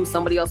Chicago news.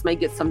 Somebody else may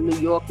get some New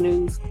York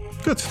news.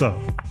 Good stuff.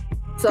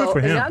 So,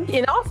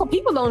 and also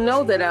people don't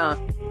know that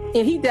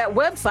that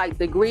website,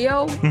 the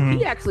Griot,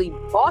 he actually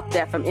bought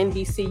that from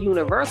NBC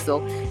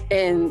Universal,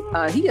 and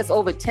he has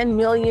over 10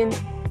 million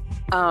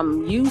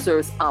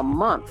users a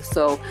month.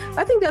 So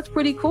I think that's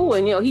pretty cool.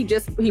 And,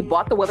 he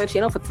bought the Weather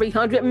Channel for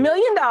 $300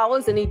 million.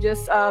 And he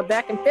just,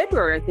 back in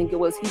February, I think it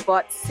was, he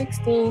bought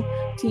 16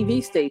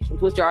 TV stations,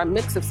 which are a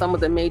mix of some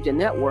of the major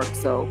networks.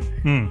 So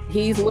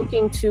he's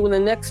looking to, in the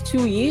next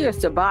 2 years,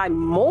 to buy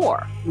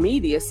more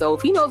media. So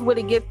if he knows where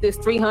to get this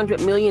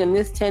 300 million and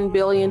this 10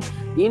 billion,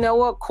 you know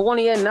what,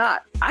 corny or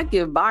not, I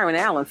give Byron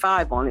Allen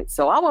 5 on it.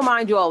 So I'll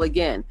remind you all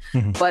again.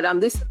 But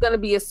this is going to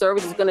be a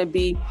service. It's going to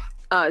be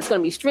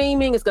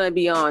streaming. It's going to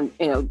be on,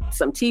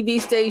 some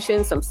TV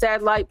stations, some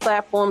satellite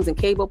platforms and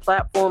cable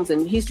platforms.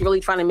 And he's really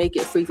trying to make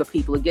it free for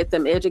people, to get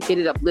them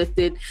educated,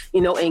 uplifted,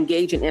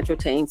 engaged and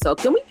entertained. So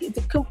can we get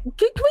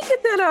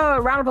that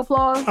round of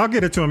applause? I'll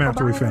get it to him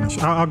after we finish.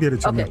 I'll get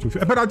it to him after we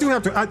finish. But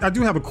I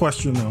do have a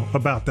question though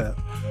about that.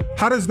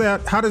 How does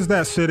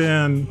that sit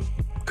in,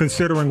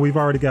 considering we've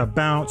already got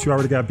Bounce, you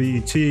already got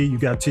BET, you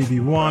got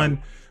TV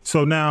One.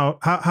 So now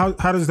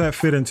how does that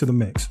fit into the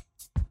mix?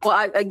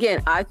 Well,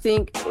 I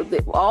think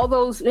all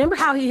those, remember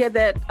how he had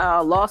that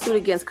lawsuit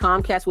against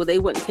Comcast where they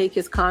wouldn't take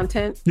his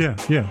content? Yeah.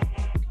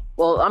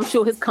 Well, I'm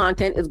sure his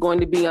content is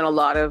going to be on a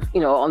lot of,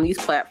 on these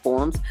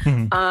platforms.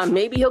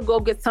 Maybe he'll go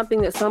get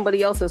something that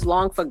somebody else has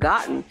long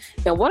forgotten.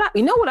 And what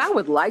I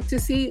would like to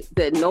see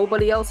that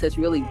nobody else has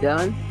really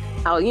done?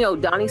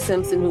 Donnie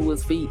Simpson, who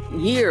was for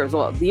years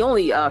the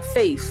only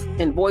face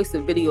and voice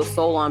of Video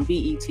Soul on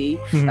BET.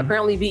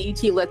 Apparently,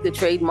 BET let the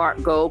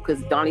trademark go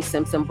because Donnie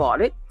Simpson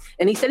bought it.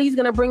 And he said he's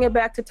going to bring it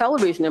back to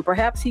television, and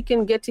perhaps he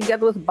can get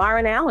together with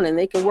Byron Allen and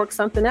they can work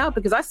something out,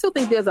 because I still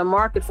think there's a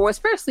market for,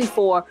 especially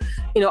for,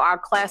 our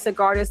classic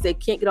artists that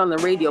can't get on the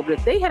radio. But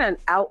if they had an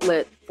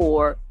outlet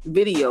for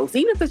videos,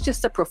 even if it's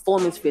just a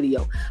performance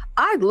video,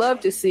 I'd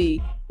love to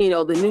see,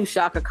 the new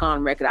Chaka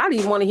Khan record. I'd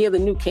even want to hear the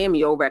new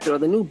Cameo record or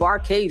the new Bar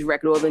Cage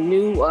record or the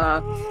new,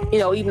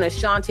 even a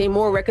Shantae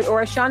Moore record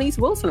or a Shanice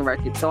Wilson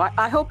record. So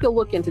I hope you'll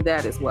look into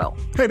that as well.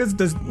 Hey,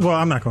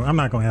 I'm not going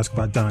to ask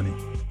about Donnie.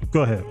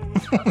 Go ahead.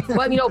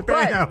 But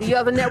the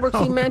other networks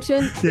you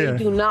mentioned, they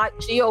do not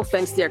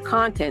geofence their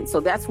content. So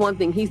that's one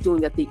thing he's doing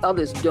that the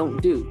others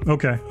don't do.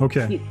 Okay. All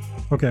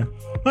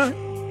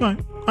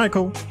right,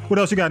 cool. What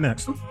else you got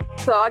next?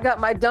 So I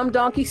got my Dumb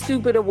Donkey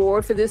Stupid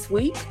Award for this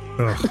week.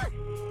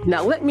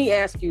 Now, let me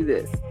ask you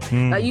this.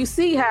 Now, you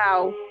see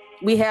how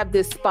we have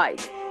this spike.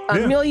 A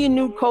million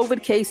new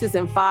COVID cases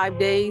in 5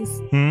 days.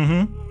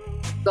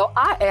 So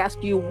I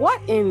ask you,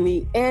 what in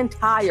the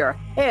entire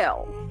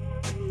hell?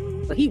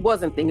 But he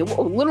wasn't thinking.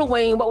 Lil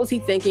Wayne, what was he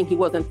thinking? He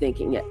wasn't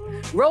thinking yet.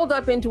 Rolled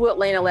up into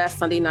Atlanta last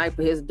Sunday night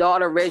for his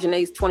daughter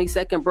Regine's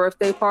 22nd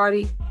birthday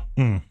party.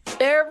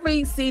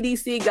 Every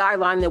CDC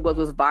guideline that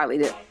was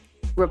violated.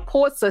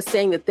 Reports are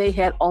saying that they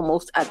had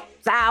almost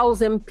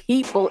 1,000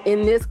 people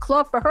in this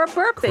club for her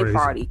birthday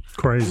party.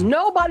 Crazy.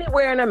 Nobody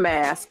wearing a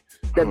mask.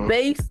 The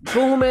bass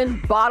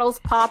booming, bottles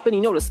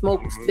popping. The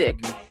smoke was thick.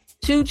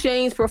 2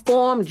 Chainz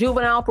performed,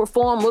 Juvenile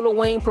performed, Lil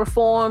Wayne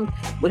performed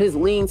with his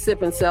lean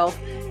sipping self.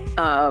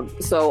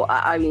 So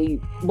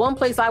one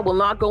place I will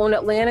not go in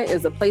Atlanta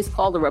is a place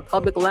called the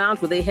Republic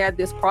Lounge, where they had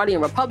this party.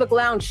 And Republic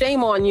Lounge,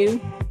 shame on you,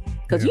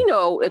 because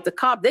if the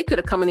cop, they could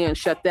have come in there and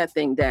shut that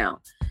thing down.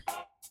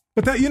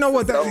 But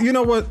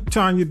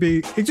Tanya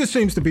B, it just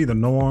seems to be the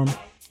norm,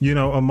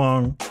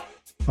 among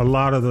a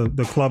lot of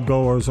the club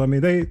goers. I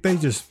mean, they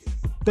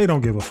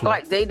don't give a fuck.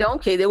 Right, they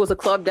don't care. There was a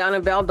club down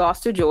in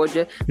Valdosta,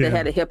 Georgia that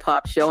had a hip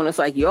hop show, and it's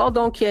like, y'all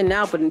don't care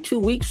now, but in 2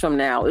 weeks from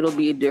now, it'll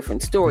be a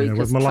different story.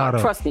 Because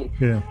trust me,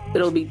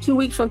 it'll be 2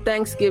 weeks from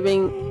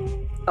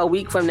Thanksgiving, a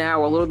week from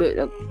now, or a little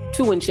bit,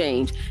 2 and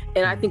change.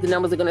 And I think the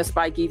numbers are going to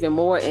spike even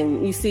more.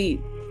 And you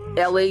see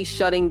LA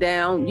shutting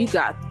down. You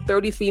got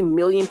 33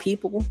 million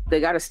people. They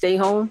got to stay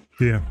home.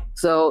 Yeah.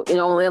 So,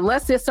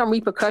 unless there's some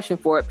repercussion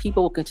for it,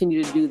 people will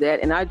continue to do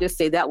that. And I just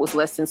say that was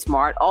less than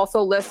smart.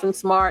 Also less than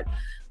smart,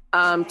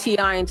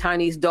 T.I. and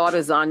Tiny's daughter,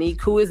 Zanique,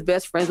 who is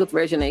best friends with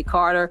Reginae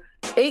Carter,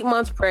 8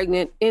 months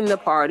pregnant, in the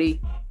party.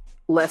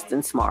 Less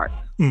than smart.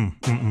 And,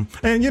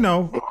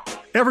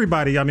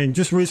 everybody,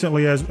 just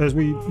recently as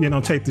we,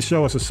 tape the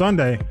show, it's a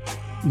Sunday,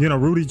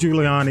 Rudy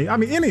Giuliani,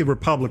 any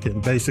Republican,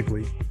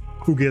 basically,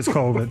 who gets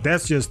COVID.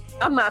 That's just...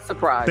 I'm not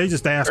surprised. They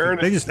just asked for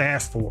it.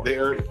 They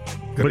earned it.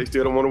 Because they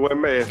still don't want to wear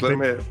masks. Let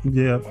them have it.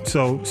 Yeah.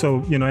 So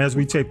as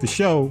we tape the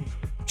show,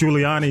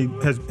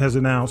 Giuliani has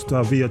announced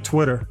via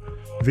Twitter,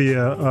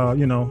 via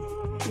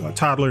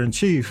toddler in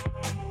chief.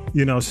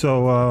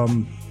 So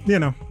I'm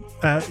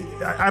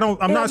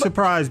not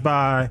surprised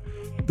by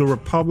the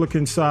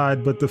Republican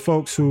side, but the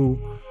folks who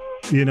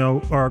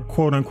are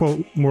quote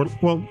unquote more,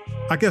 well,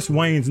 I guess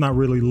Wayne's not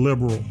really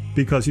liberal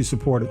because he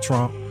supported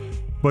Trump,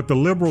 but the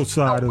liberal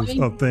side of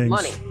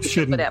things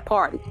shouldn't, for that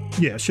party.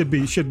 Yeah, should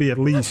be at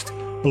least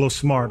a little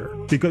smarter,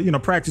 because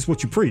practice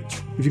what you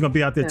preach. If you're gonna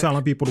be out there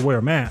telling people to wear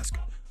a mask,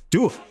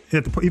 do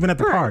it even at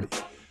the party,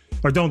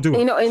 or don't do it.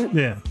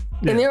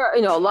 And there are,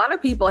 a lot of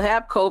people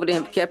have COVID and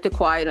have kept it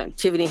quiet.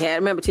 Tiffany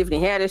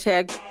Haddish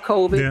had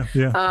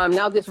COVID.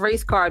 Now this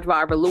race car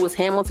driver, Lewis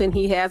Hamilton,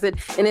 he has it.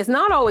 And it's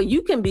not always,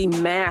 you can be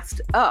masked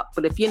up,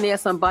 but if you're near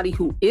somebody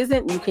who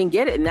isn't, you can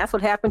get it. And that's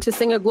what happened to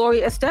singer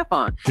Gloria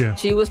Estefan. Yeah.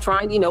 She was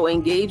trying to,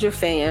 engage a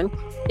fan,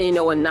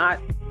 and not,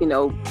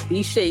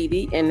 be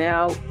shady. And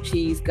now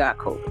she's got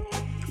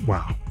COVID.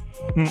 Wow.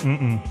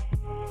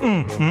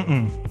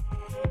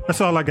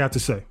 That's all I got to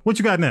say. What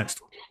you got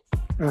next?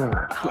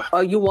 I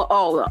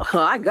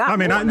got. I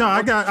mean,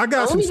 I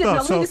got some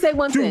stuff. Let me just say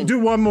one thing. Do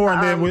one more,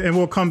 and then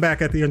we'll come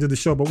back at the end of the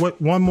show. But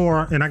one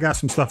more, and I got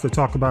some stuff to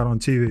talk about on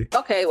TV.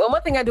 Okay. Well,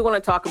 one thing I do want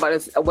to talk about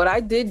is what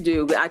I did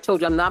do. I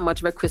told you I'm not much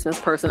of a Christmas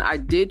person. I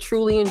did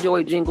truly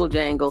enjoy Jingle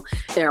Jangle,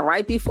 and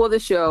right before the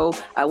show,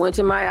 I went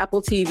to my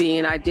Apple TV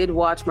and I did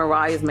watch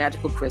Mariah's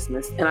Magical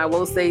Christmas. And I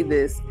will say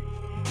this.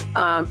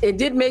 It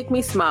did make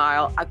me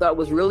smile. I thought it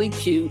was really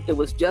cute. It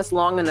was just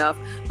long enough,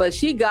 but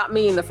she got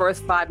me in the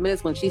first 5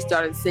 minutes when she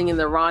started singing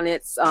the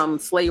Ronettes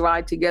Sleigh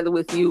Ride Together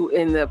with You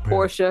in the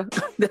Porsche.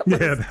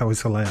 That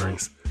was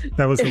hilarious.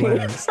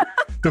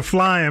 The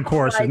flying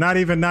Porsche, not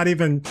even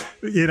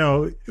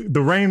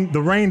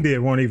the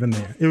reindeer weren't even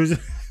there. It was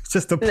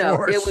just a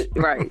Porsche. It was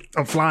right.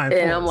 A flying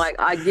and Porsche. I'm like,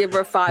 I give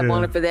her 5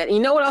 on it for that. And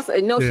you know what else? I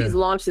know she's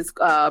launched this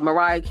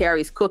Mariah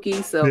Carey's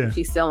cookies. So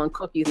she's selling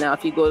cookies now.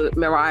 If you go to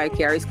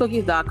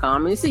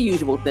MariahCareysCookies.com, and it's the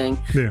usual thing.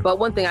 Yeah. But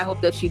one thing I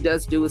hope that she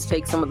does do is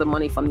take some of the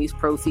money from these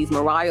proceeds.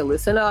 Mariah,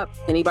 listen up.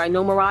 Anybody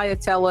know Mariah?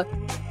 Tell her,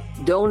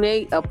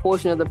 donate a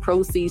portion of the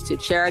proceeds to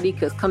charity,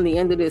 because come the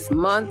end of this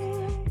month,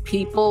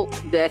 people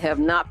that have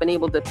not been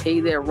able to pay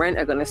their rent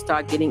are going to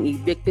start getting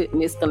evicted,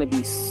 and it's going to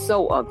be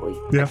so ugly.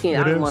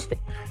 Yeah, I don't want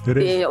it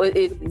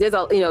is. There's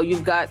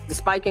you've got the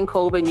spike in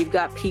COVID, and you've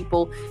got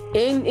people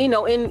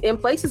in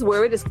places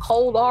where it is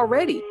cold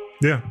already.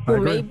 Yeah,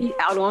 who may be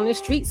out on the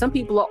street. Some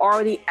people are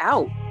already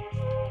out.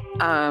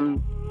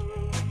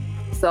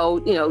 So,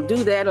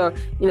 do that, or,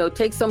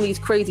 take some of these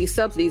crazy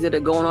subsidies that are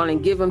going on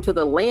and give them to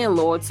the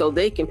landlord so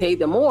they can pay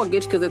the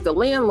mortgage. Because if the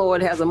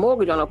landlord has a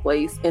mortgage on a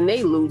place and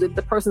they lose it,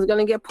 the person's going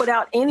to get put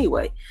out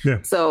anyway.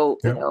 Yeah. So,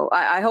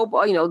 I hope,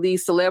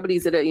 these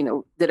celebrities that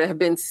are, that have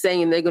been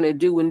saying they're going to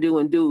do and do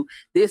and do,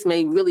 this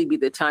may really be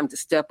the time to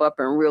step up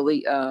and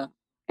really,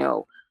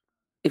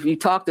 if you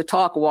talk the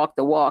talk, walk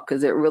the walk,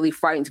 because it really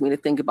frightens me to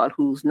think about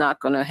who's not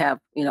going to have,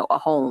 a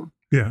home.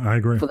 Yeah, I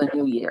agree. For the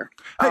new year.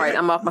 All right,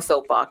 I'm off my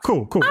soapbox.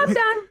 Cool. I'm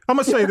done. I'm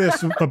going to say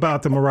this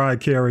about the Mariah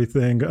Carey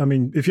thing. I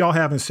mean, if y'all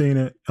haven't seen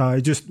it,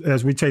 just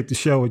as we tape the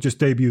show, it just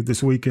debuted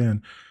this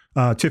weekend.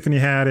 Tiffany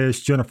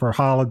Haddish, Jennifer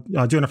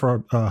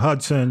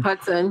Hudson,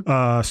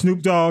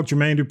 Snoop Dogg,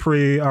 Jermaine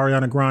Dupri,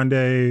 Ariana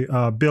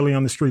Grande, Billy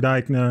on the Street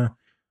Eichner,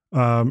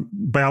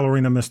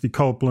 ballerina Misty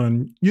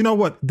Copeland. You know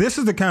what? This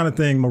is the kind of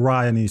thing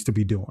Mariah needs to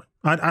be doing.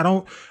 I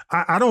don't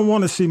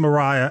want to see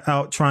Mariah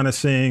out trying to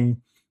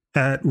sing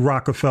at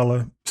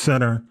Rockefeller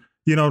Center,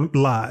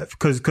 live,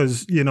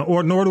 because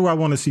or nor do I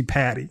want to see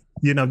Patty.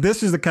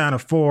 This is the kind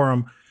of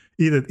forum,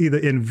 either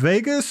in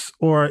Vegas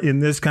or in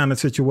this kind of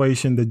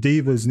situation, the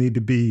divas need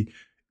to be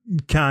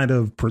kind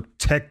of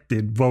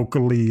protected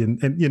vocally,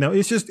 and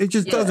it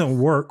just doesn't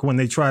work when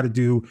they try to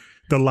do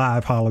the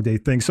live holiday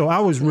thing. So I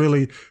was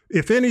really,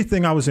 if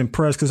anything, I was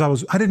impressed,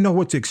 because I didn't know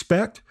what to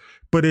expect,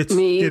 but it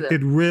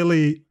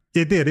really.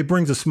 It did. It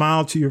brings a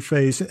smile to your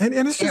face. And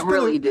it's just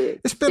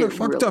it's been a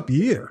fucked up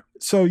year.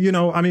 So,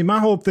 my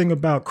whole thing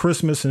about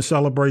Christmas and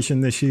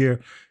celebration this year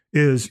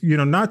is,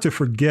 not to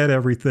forget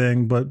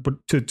everything, but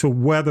to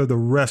weather the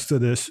rest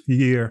of this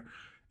year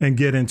and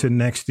get into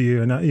next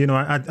year. And,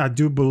 I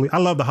do believe, I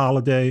love the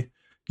holiday,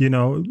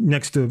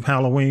 next to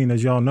Halloween,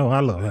 as y'all know, I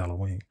love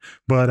Halloween.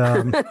 But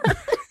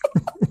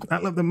I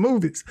love the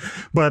movies.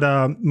 But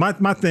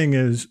my thing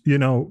is,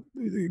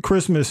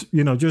 Christmas,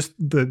 just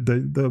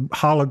the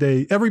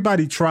holiday,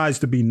 everybody tries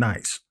to be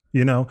nice,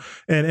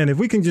 and if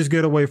we can just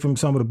get away from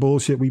some of the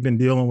bullshit we've been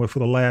dealing with for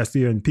the last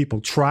year, and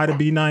people try to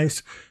be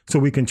nice so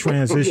we can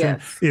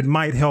transition, it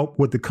might help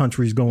what the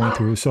country's going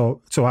through.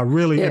 So I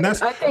really, and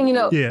that's, I think,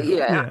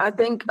 I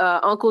think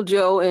Uncle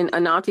Joe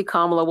and Auntie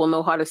Kamala will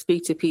know how to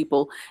speak to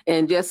people.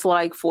 And just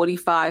like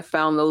 45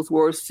 found those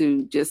words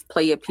to just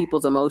play at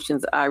people's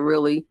emotions, I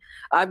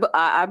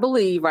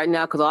believe right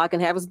now, because all I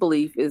can have is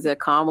belief, is that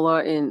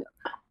Kamala and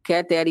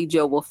Cat Daddy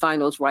Joe will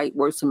find those right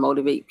words to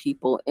motivate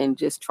people and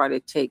just try to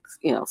take,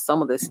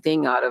 some of the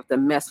sting out of the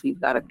mess we've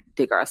got to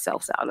dig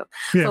ourselves out of.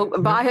 Yeah. So,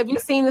 Vi, have you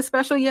seen the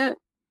special yet?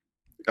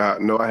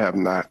 No, I have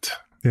not.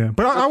 Yeah,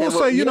 but I will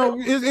say,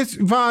 it's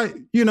Vi,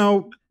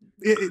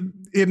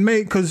 it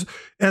may, because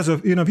as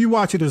a, if you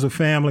watch it as a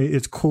family,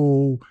 it's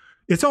cool.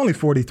 It's only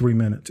 43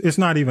 minutes. It's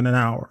not even an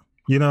hour.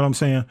 You know what I'm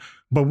saying?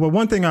 But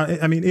one thing,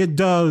 I mean, it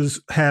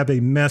does have a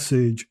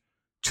message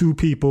to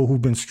people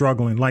who've been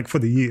struggling, like for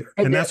the year.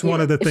 And that's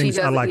one of the things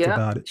I liked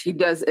about it. She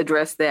does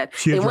address that.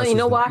 She and you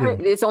know why? Yeah.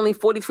 It's only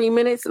 43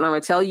 minutes, and I'm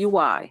going to tell you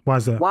why. Why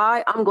is that?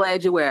 Why? I'm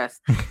glad you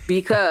asked.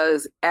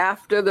 Because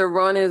after the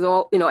run is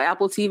on,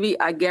 Apple TV,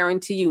 I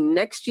guarantee you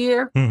next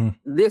year,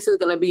 this is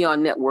going to be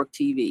on network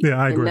TV. Yeah,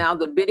 I agree. And now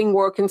the bidding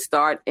war can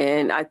start,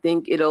 and I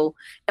think it'll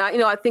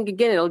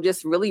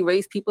just really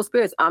raise people's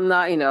spirits. I'm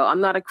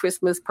not a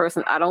Christmas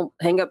person. I don't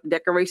hang up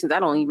decorations. I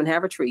don't even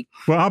have a tree.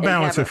 Well, I'll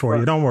balance it for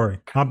you. Don't worry.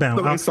 I'll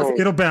balance.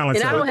 It'll balance.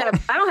 And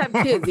I don't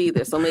have kids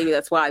either, so maybe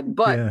that's why.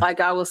 But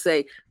like I will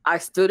say, I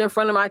stood in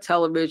front of my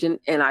television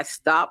and I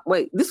stopped.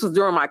 Wait, this was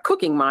during my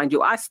cooking, mind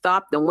you. I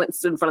stopped and went and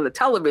stood in front of the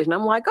television.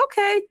 I'm like,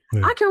 okay,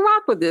 I can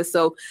rock with this.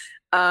 So,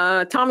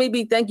 Tommy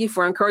B, thank you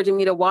for encouraging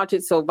me to watch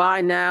it. So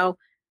by now,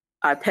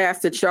 I pass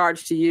the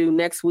charge to you.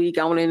 Next week,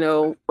 I want to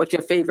know what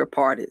your favorite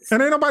part is.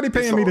 And ain't nobody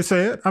paying me to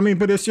say it. I mean,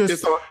 but it's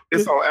just...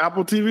 It's on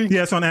Apple TV?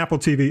 Yeah, it's on Apple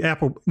TV.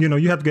 Apple, you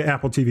have to get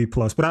Apple TV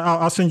Plus. But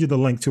I'll send you the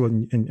link to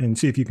it and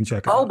see if you can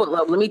check it out. Oh, but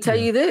love, let me tell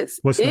you this.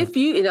 If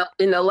you,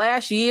 in the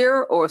last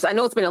year, or I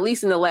know it's been at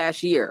least in the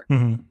last year,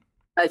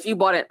 if you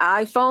bought an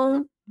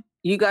iPhone,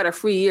 you got a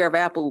free year of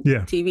Apple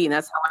TV, and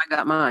that's how I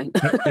got mine.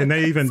 And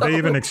they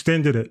even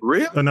extended it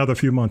another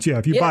few months. Yeah,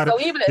 if you bought it.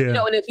 Even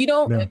and if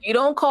you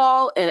don't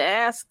call and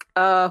ask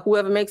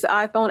whoever makes the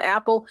iPhone,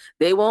 Apple,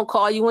 they won't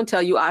call you and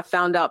tell you I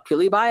found out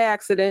purely by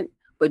accident.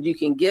 But you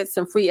can get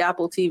some free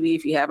Apple TV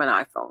if you have an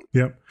iPhone.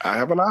 Yep. I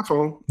have an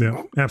iPhone.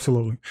 Yeah,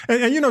 absolutely.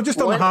 And just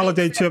on the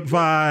holiday tip,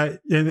 Vi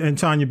and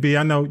Tanya B,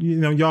 I know,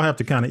 y'all have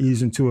to kind of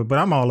ease into it, but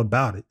I'm all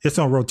about it. It's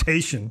on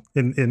rotation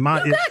in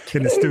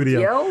the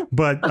studio.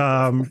 But,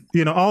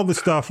 all the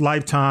stuff,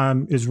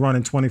 Lifetime is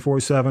running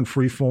 24/7,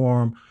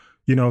 Freeform,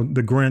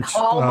 the Grinch,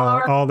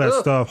 all that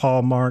stuff,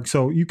 Hallmark.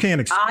 So you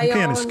can't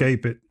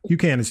escape it. You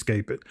can't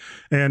escape it.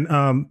 And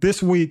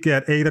this week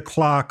at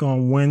 8:00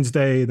 on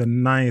Wednesday, the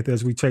 9th,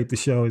 as we tape the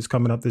show, is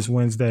coming up this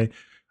Wednesday.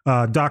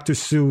 Dr.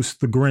 Seuss,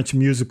 the Grinch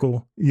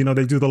musical.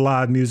 They do the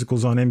live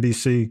musicals on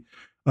NBC.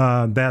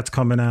 That's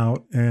coming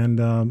out.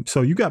 And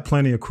so you got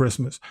plenty of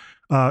Christmas.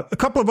 A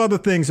couple of other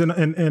things, and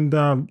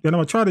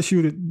I'll try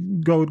to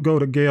go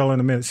to Gail in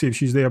a minute, see if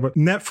she's there. But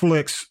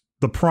Netflix,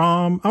 The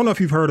Prom. I don't know if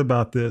you've heard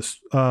about this.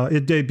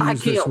 It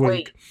debuts this week.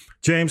 Wait.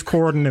 James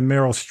Corden and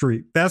Meryl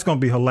Streep. That's going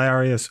to be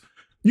hilarious.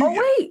 You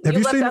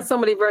left out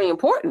somebody very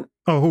important.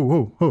 Oh,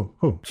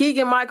 who?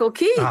 Keegan-Michael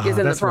Key is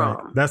in The Prom.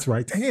 Right. That's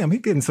right. Damn,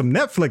 he's getting some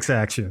Netflix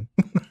action.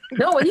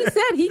 No, he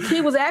said he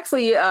was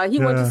actually, he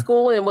went to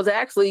school and was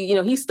actually,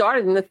 he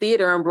started in the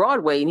theater on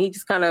Broadway, and he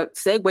just kind of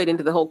segued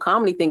into the whole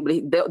comedy thing.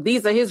 But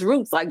these are his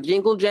roots, like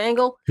Jingle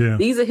Jangle. Yeah.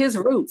 These are his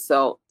roots.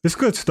 So it's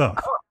good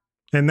stuff.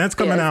 And that's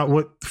coming out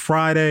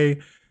Friday,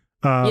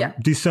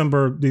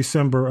 December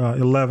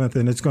 11th,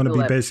 and it's going to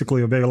be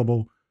basically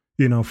available,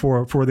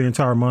 for the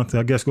entire month,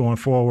 I guess, going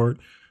forward.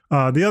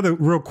 The other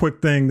real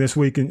quick thing this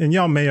week, and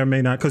y'all may or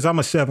may not, because I'm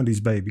a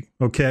 70s baby,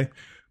 okay?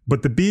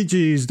 But the Bee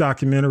Gees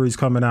documentary is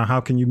coming out. How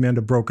Can You Mend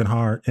a Broken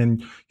Heart?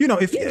 And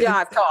if you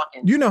jive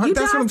talking,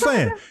 that's what I'm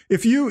saying.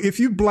 If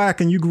you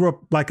Black and you grew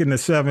up like in the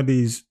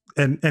 70s,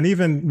 and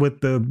even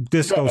with the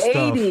disco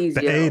stuff,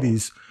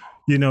 80s.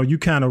 You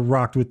kind of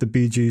rocked with the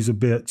Bee Gees a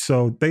bit.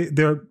 So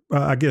they're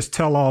I guess,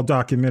 tell-all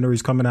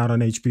documentaries coming out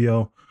on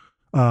HBO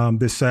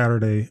this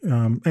Saturday.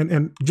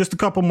 And just a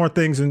couple more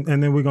things, and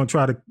then we're going to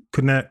try to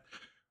connect.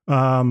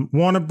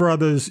 Warner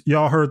Brothers,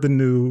 y'all heard the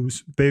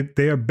news.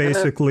 They are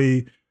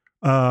basically,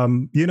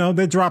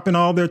 they're dropping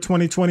all their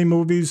 2020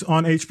 movies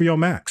on HBO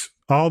Max.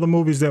 All the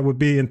movies that would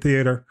be in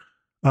theater.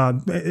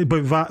 But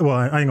Vi, well,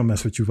 I ain't gonna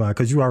mess with you, Vi,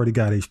 because you already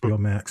got HBO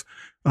Max.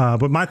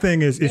 But my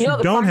thing is, if you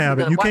don't have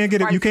it, you can't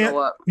get it.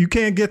 You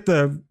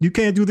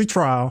can't do the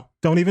trial.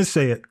 Don't even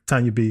say it,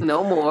 Tanya B.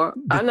 No more.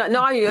 I'm not.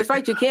 No, that's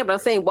right. You can't. But I'm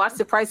saying, watch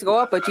the price go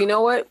up. But you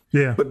know what?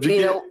 Yeah. But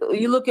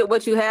you look at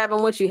what you have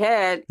and what you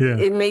had. Yeah.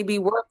 It may be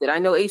worth it. I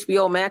know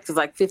HBO Max is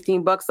like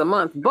 $15 a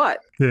month, but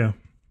that's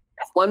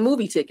one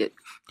movie ticket.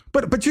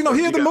 But here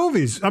are the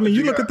movies. I mean,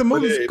 you look at the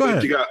movies. Go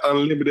ahead. You got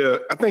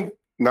unlimited. I think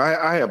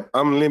I have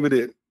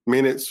unlimited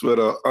minutes with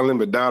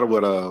unlimited data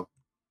with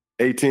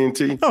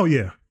AT&T. Oh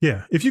yeah.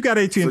 If you got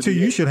AT&T,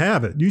 you should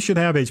have it. You should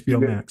have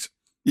HBO Max.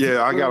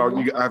 Yeah, I got all.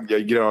 You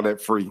get all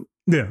that free.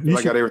 Yeah,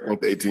 I got everything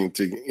with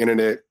AT&T,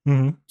 internet,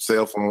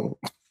 cell phone.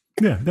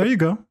 Yeah, there you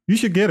go. You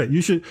should get it.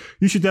 You should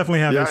definitely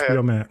have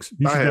HBO Max.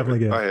 You should definitely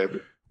get it. I have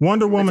it.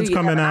 Wonder Woman's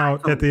coming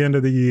out at the end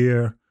of the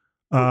year.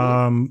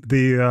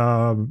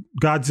 The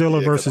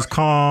Godzilla versus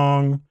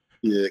Kong.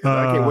 Yeah, because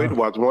I can't wait to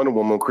watch Wonder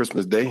Woman on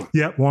Christmas Day.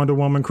 Yep, Wonder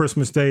Woman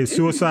Christmas Day.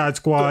 Suicide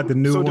Squad, the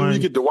new one. So do we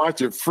get to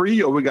watch it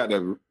free, or we got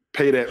to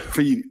pay that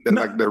fee,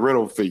 like the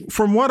rental fee?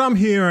 From what I'm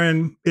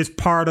hearing, it's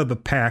part of the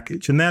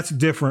package, and that's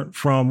different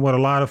from what a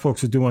lot of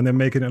folks are doing. They're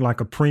making it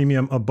like a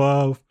premium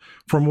above.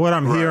 From what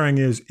I'm hearing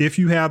is, if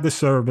you have the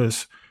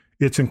service,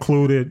 it's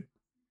included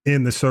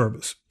in the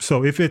service.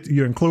 So if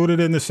you're included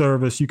in the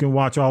service, you can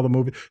watch all the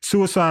movies.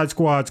 Suicide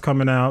Squad's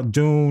coming out.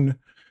 Dune,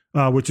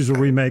 which is a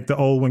remake. The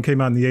old one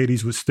came out in the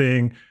 80s with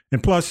Sting.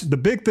 And plus, the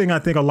big thing I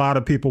think a lot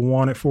of people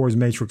want it for is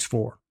Matrix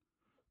 4.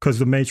 Because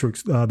the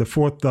Matrix, the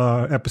fourth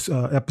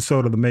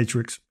episode of the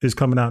Matrix is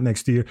coming out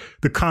next year.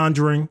 The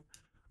Conjuring,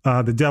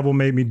 The Devil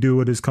Made Me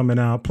Do It is coming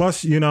out.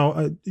 Plus,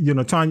 Tanya.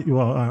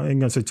 Well, I ain't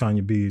gonna say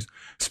Tanya Bees.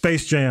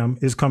 Space Jam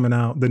is coming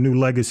out. The New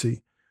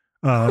Legacy,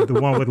 the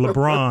one with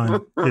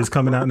LeBron is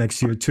coming out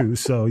next year too.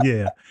 So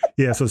yeah.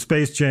 So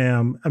Space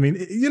Jam. I mean,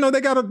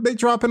 they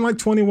dropping like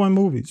 21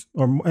 movies.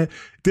 Or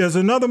there's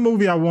another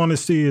movie I want to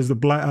see is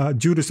the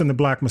Judas and the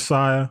Black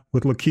Messiah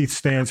with Lakeith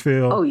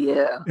Stanfield. Oh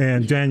yeah.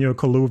 And Daniel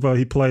Kaluuya.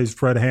 He plays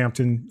Fred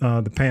Hampton,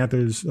 the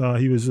Panthers.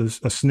 He was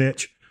a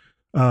snitch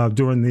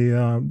during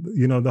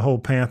the whole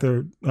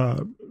Panther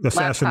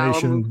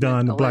assassination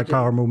done, the Black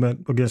Power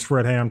movement against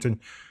Fred Hampton.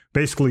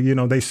 Basically,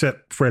 they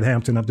set Fred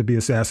Hampton up to be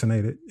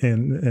assassinated.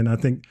 And I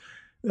think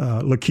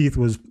Lakeith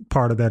was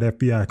part of that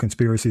FBI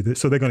conspiracy.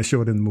 So they're going to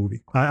show it in the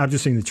movie. I've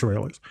just seen the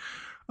trailers.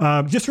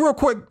 Just real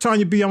quick,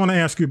 Tanya B., I want to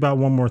ask you about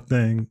one more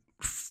thing.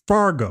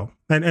 Fargo.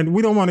 And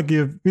we don't want to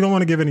give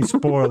any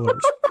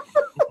spoilers.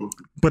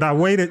 But I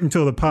waited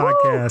until the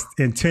podcast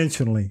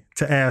intentionally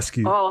to ask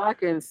you. All I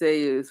can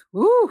say is,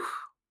 woo.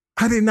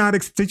 I did not.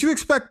 Did you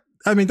expect?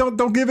 I mean,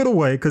 don't give it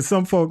away because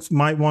some folks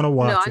might want to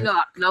watch it.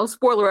 No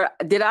spoiler.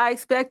 Did I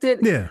expect it?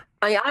 Yeah.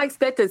 I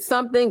expected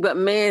something, but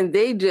man,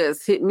 they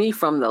just hit me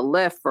from the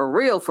left for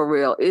real, for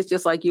real. It's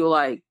just like you're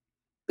like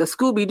the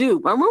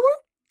Scooby-Doo. Remember?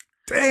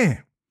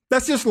 Damn.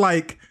 That's just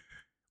like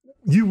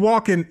you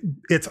walk in,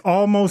 it's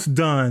almost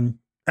done.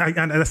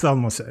 That's all I'm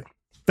going to say.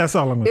 That's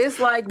all I'm going to say. It's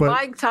like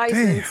Mike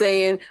Tyson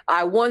saying,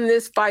 I won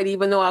this fight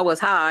even though I was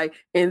high.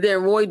 And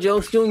then Roy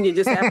Jones Jr.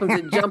 just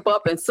happens to jump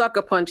up and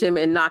sucker punch him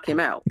and knock him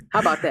out. How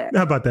about that?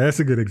 That's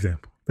a good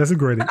example. That's a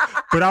great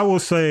example. But I will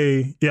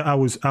say, I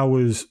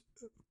was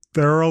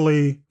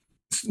thoroughly,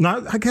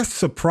 not, I guess,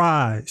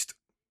 surprised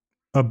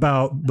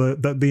about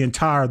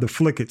the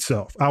flick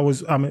itself. I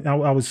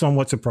was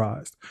somewhat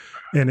surprised.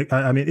 And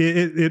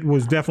it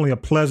was definitely a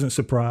pleasant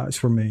surprise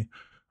for me.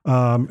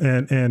 I'm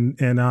not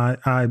going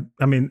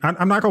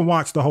to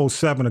watch the whole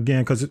 7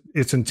 again because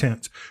it's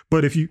intense.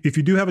 But if you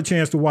do have a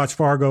chance to watch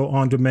Fargo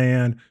on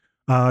demand,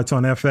 it's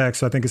on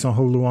FX. I think it's on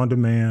Hulu on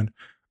demand.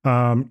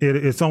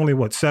 It's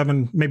only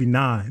 7, maybe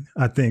 9.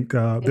 I think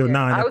there are 9.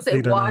 I would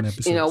say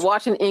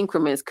watch in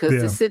increments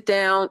because to sit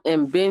down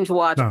and binge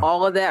watch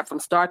all of that from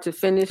start to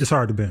finish, it's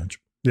hard to binge.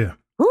 Yeah.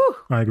 Whew.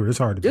 I agree. It's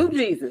hard to do binge.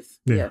 Jesus.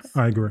 Yeah, yes,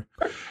 I agree.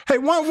 Hey,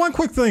 one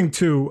quick thing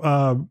too.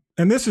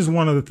 And this is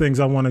one of the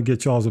things I want to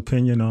get y'all's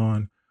opinion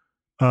on.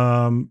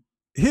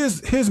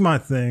 Here's my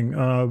thing.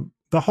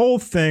 The whole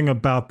thing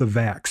about the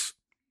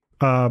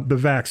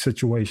vax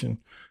situation.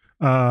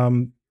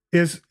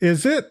 Is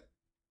it?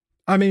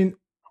 I mean,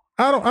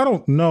 I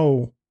don't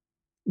know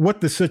what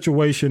the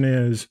situation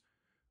is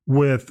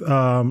with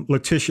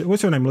Letitia.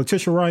 What's her name?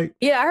 Letitia Wright?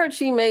 Yeah, I heard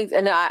she makes,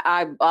 and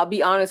I'll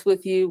be honest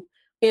with you.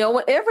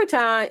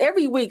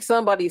 Every week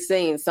somebody's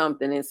saying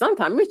something, and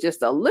sometimes it's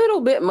just a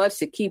little bit much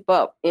to keep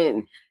up.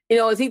 And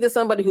it's either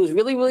somebody who's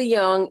really, really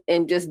young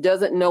and just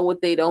doesn't know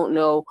what they don't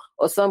know,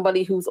 or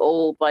somebody who's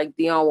old, like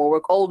Dionne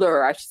Warwick,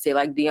 older, I should say,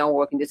 like Dionne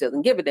Warwick, and just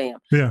doesn't give a damn.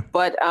 Yeah.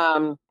 But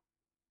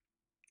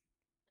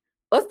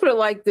let's put it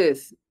like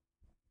this: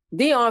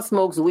 Dionne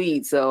smokes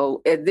weed,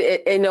 so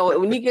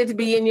when you get to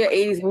be in your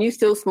 80s and you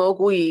still smoke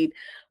weed.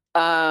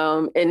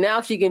 And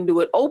now she can do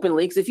it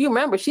openly. Because if you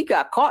remember, she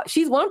got caught.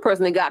 She's one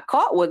person that got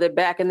caught with it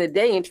back in the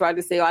day and tried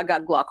to say, I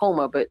got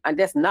glaucoma, but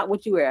that's not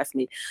what you asked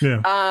me.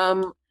 Yeah.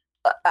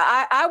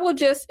 I will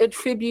just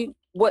attribute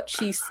what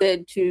she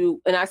said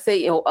to, and I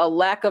say, a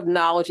lack of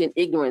knowledge and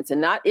ignorance,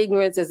 and not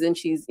ignorance as in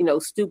she's,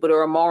 stupid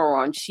or a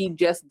moron. She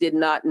just did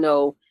not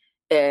know.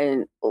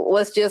 And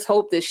let's just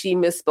hope that she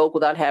misspoke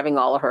without having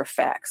all of her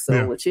facts. So,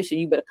 Letitia,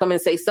 you better come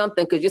and say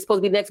something because you're supposed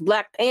to be next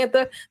Black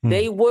Panther.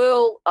 They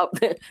will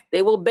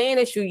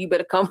banish you. You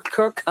better come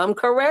correct,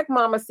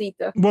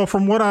 Mamacita. Well,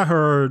 from what I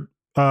heard,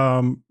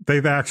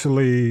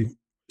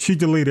 she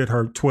deleted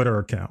her Twitter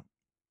account.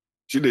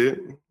 She did.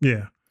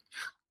 Yeah.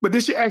 But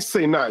did she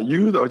actually say not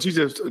you, or she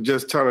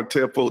just trying to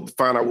tell folks to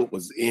find out what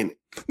was in it?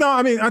 No,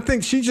 I mean, I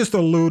think she just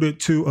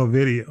alluded to a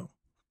video.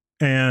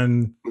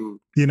 And,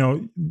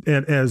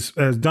 as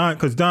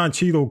because Don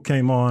Cheadle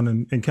came on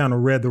and kind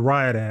of read the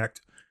Riot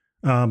Act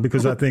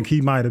because I think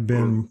he might have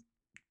been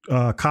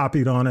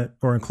copied on it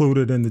or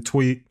included in the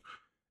tweet.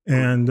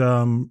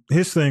 And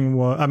his thing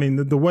was, I mean,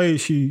 the way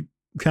she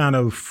kind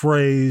of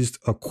phrased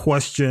a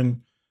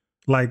question,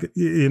 like,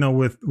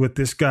 with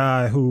this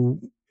guy who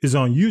is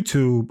on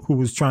YouTube who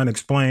was trying to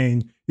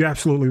explain, you're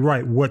absolutely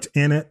right, what's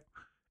in it.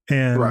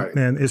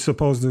 And it's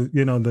supposed to,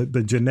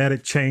 the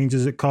genetic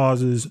changes it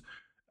causes.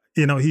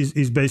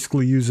 He's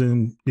basically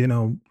using,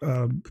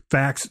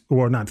 facts,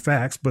 or not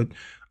facts, but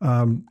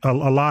a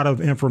lot of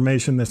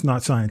information that's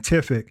not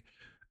scientific.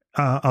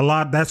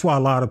 That's why a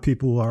lot of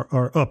people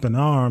are up in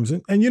arms.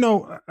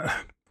 And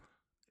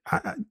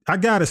I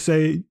got to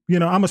say,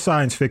 I'm a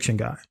science fiction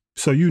guy.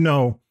 So,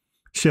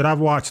 Shit, I've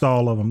watched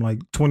all of them. Like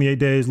 28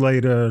 Days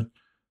Later.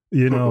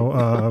 You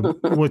know,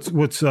 what's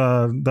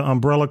the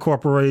Umbrella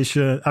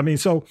Corporation? I mean,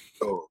 so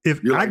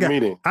if I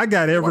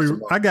got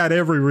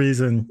every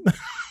reason,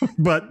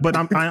 but what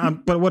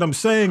I'm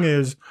saying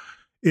is,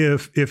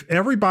 if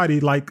everybody,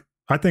 like,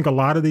 I think a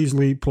lot of these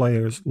lead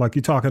players, like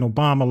you're talking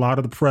Obama, a lot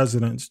of the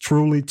presidents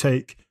truly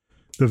take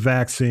the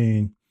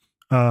vaccine,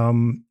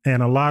 and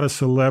a lot of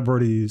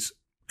celebrities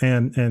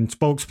and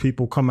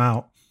spokespeople come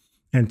out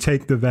and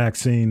take the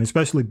vaccine,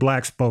 especially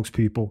Black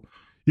spokespeople.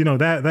 You know,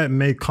 that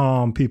may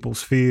calm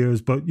people's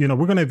fears, but, you know,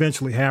 we're going to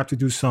eventually have to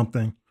do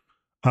something.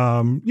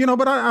 You know,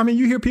 but I mean,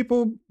 you hear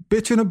people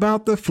bitching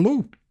about the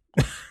flu,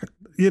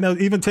 you know,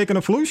 even taking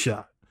a flu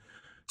shot.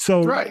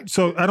 So,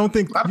 so I don't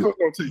think, I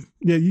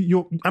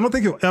don't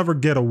think you'll ever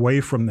get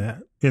away from that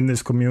in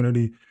this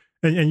community.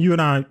 And you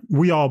and I,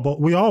 we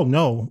all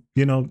know,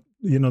 you know,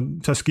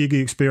 Tuskegee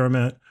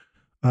experiment,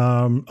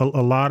 a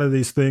lot of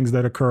these things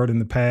that occurred in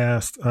the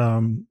past,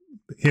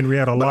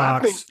 Henrietta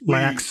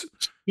Lacks,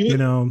 you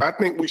know, I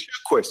think we should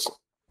question.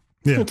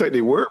 You can take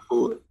their word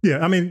for it.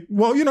 Yeah, I mean,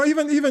 well, you know,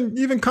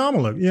 even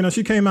Kamala, you know,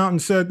 she came out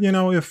and said, you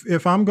know,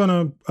 if I'm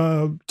going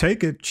to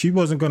take it, she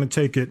wasn't going to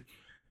take it,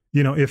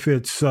 you know, if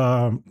it's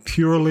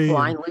purely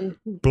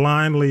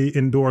blindly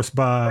endorsed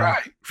by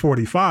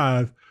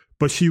 45,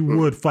 but she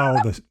would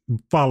follow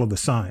the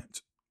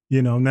science.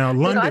 You know, now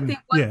London,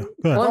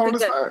 follow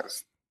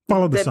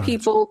the science.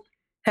 People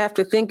have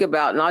to think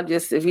about, and I'll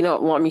just, if you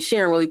don't want me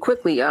sharing really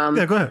quickly. Go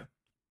ahead.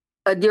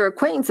 A dear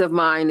acquaintance of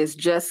mine has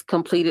just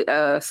completed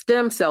a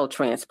stem cell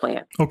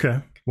transplant. Okay.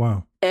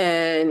 Wow.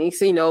 And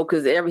he's, you know,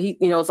 because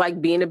it's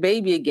like being a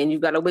baby again.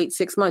 You've got to wait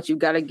 6 months. You've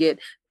got to get,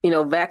 you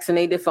know,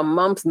 vaccinated for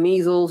mumps,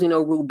 measles, you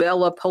know,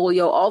 rubella,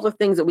 polio, all the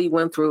things that we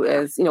went through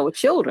as, you know,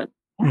 children.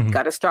 Mm-hmm.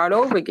 Got to start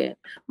over again.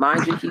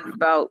 Mind you, he's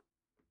about,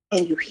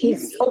 and you hear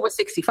me, over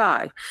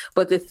 65.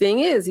 But the thing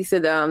is, he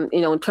said,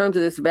 you know, in terms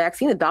of this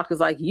vaccine, the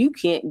doctor's like, you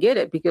can't get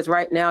it because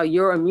right now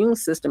your immune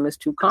system is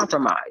too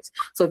compromised.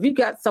 So if you've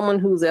got someone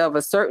who's of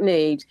a certain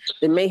age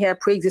that may have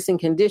pre-existing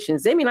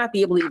conditions, they may not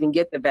be able to even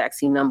get the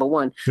vaccine, number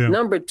one. Yeah.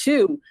 Number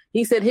two,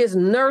 he said his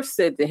nurse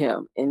said to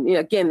him, and you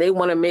know, again, they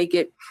want to make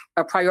it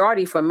a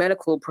priority for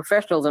medical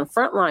professionals and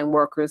frontline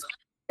workers.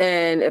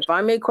 And if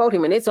I may quote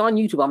him, and it's on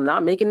YouTube, I'm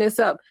not making this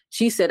up.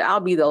 She said, I'll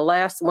be the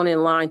last one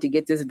in line to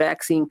get this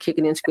vaccine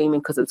kicking and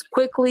screaming because as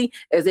quickly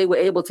as they were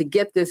able to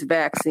get this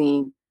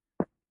vaccine,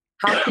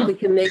 how quickly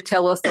can they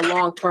tell us the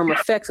long-term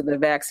effects of the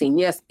vaccine?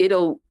 Yes,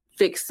 it'll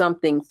fix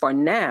something for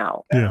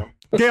now. Yeah.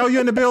 Gail, you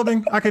in the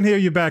building? I can hear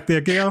you back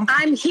there, Gail.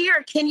 I'm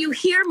here. Can you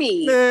hear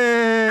me?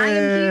 Yay. I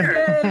am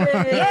here.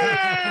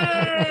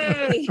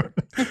 Yay!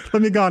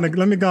 Let me go on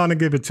and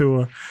give it to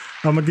her.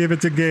 I'm going to give it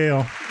to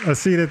Gail, A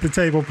Seat at the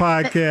Table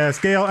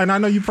podcast. Gail, and I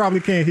know you probably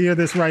can't hear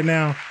this right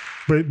now,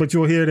 but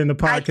you'll hear it in the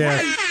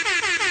podcast.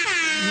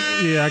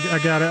 Yeah,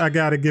 I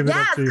gotta give it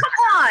up to you.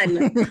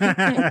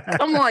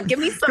 Come on, give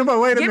me some. Come on,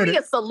 wait a minute. Give me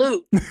a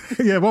salute.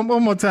 Yeah, one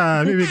more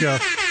time. Here we go.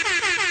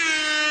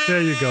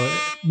 There you go.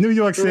 New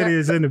York City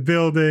is in the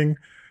building.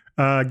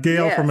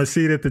 Gail from A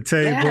Seat at the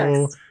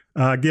Table.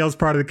 Yes. Gail's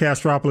part of the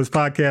Castropolis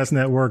Podcast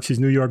Network. She's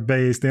New York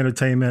based,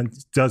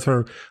 entertainment,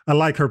 I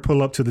like her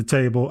pull up to the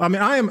table. I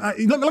mean,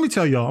 let me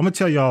tell y'all, I'm going to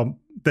tell y'all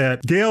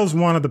that Gail's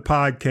one of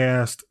my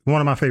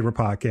favorite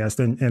podcasts.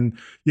 And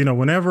you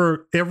know,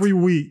 every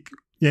week,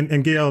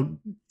 and Gail,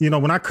 you know,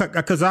 when I cut,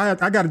 because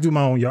I got to do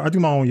my own yard. I do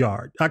my own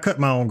yard. I cut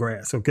my own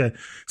grass. Okay.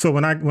 So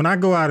when I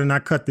go out and I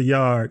cut the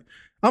yard,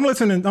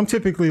 I'm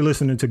typically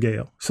listening to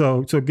Gail.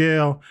 So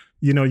Gail,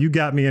 you know, you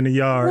got me in the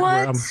yard.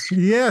 What?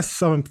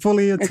 I'm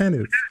fully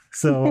attentive.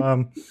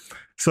 So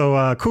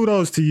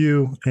kudos to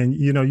you. And,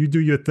 you know, you do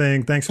your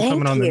thing. Thanks for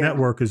coming on the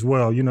network as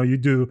well. You know, you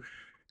do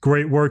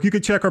great work. You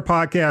can check her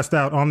podcast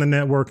out on the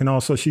network. And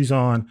also she's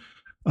on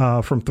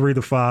from 3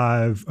 to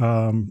 5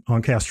 on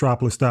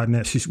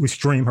castropolis.net. We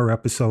stream her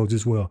episodes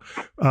as well.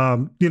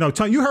 You know,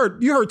 you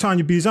heard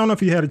Tanya B's. I don't know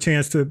if you had a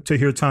chance to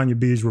hear Tanya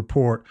B's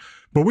report,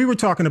 but we were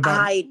talking about,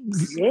 I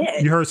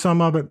did. You heard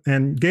some of it,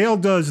 and Gail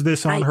does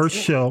this on her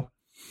show.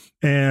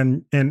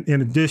 And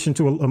in addition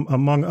to,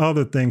 among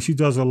other things, she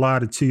does a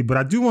lot of tea. But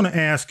I do want to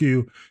ask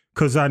you,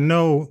 because I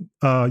know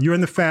you're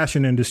in the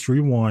fashion industry,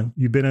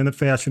 you've been in the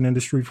fashion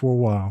industry for a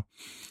while.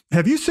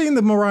 Have you seen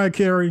the Mariah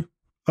Carey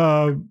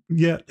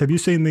yet? Have you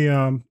seen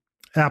the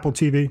Apple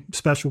TV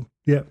special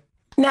yet?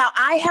 Now,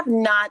 I have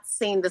not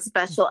seen the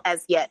special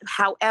as yet.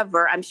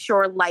 However, I'm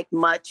sure like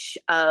much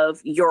of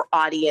your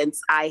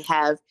audience, I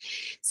have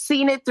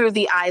seen it through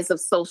the eyes of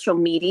social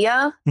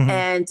media. Mm-hmm.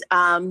 And,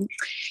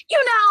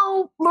 you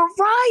know,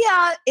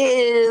 Mariah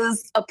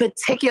is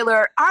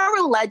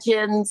our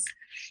legends.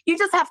 You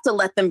just have to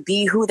let them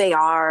be who they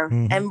are.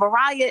 Mm-hmm. And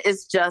Mariah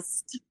is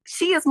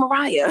she is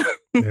Mariah.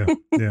 Yeah.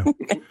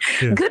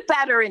 Good,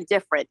 bad, or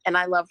indifferent. And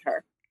I love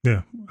her.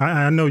 Yeah,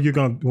 I know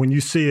when you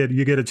see it,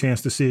 you get a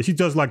chance to see it. She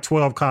does like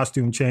 12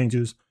 costume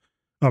changes.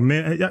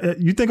 Man,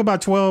 you think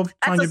about 12?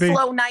 That's a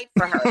slow night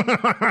for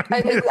her.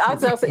 I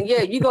was saying,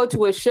 you go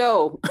to a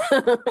show, you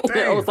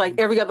know, it's like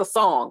every other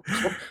song.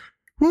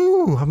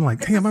 Woo, I'm like,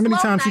 damn, how many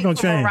times she gonna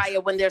change?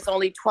 Mariah, when there's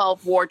only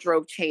 12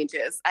 wardrobe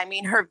changes. I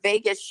mean, her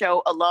Vegas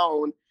show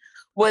alone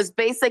was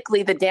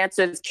basically the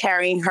dancers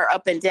carrying her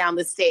up and down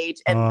the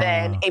stage, and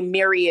then a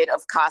myriad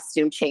of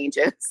costume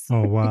changes.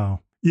 Oh, wow.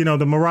 You know,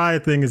 the Mariah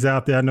thing is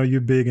out there. I know you're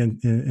big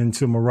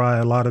into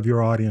Mariah. A lot of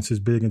your audience is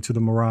big into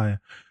the Mariah.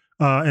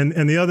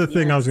 And the other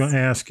thing I was going to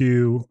ask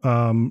you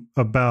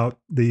about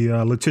the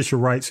Letitia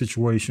Wright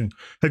situation.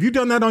 Have you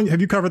done that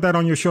have you covered that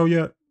on your show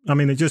yet? I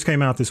mean, it just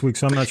came out this week,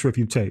 so I'm not sure if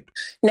you taped.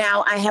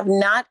 Now, I have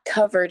not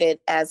covered it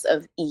as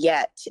of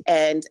yet.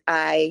 And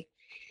I've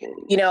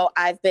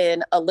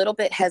been a little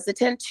bit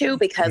hesitant too,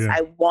 because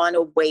I want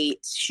to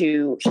wait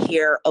to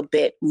hear a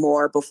bit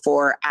more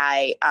before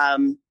I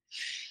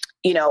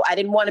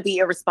didn't want to be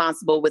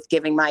irresponsible with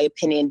giving my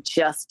opinion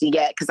just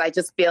yet, because I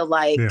just feel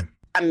like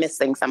I'm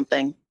missing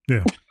something.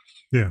 Yeah.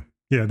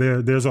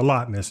 There's a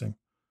lot missing.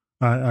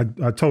 I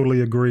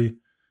totally agree.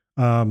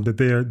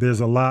 That there's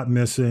a lot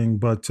missing,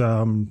 but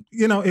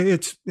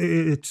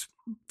it's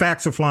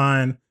facts are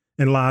flying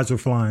and lies are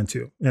flying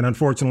too. And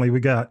unfortunately, we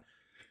got,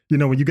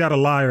 when you got a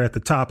liar at the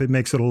top, it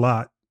makes it a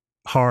lot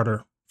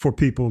harder for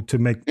people to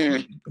make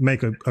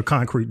a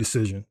concrete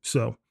decision.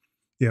 So,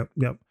 yep.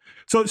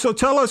 So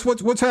tell us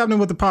what's happening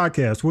with the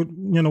podcast. What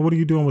are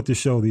you doing with this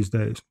show these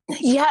days?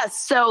 Yes.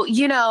 So,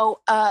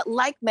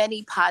 like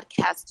many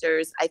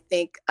podcasters, I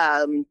think,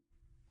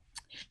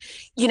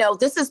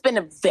 this has been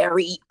a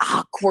very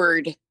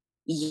awkward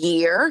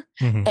year,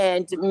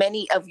 and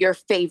many of your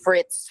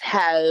favorites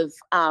have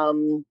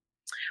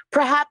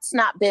perhaps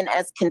not been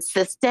as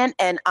consistent.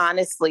 And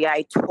honestly,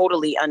 I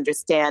totally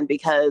understand,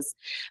 because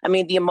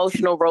the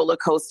emotional roller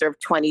coaster of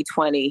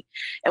 2020,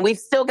 and we've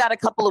still got a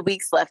couple of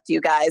weeks left, you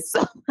guys.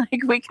 So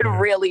we could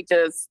really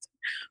just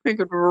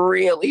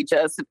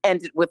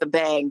end it with a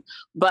bang.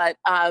 But,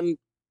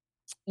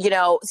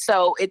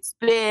 so it's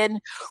been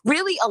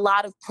really a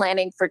lot of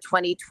planning for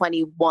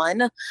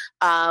 2021.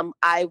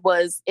 I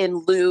was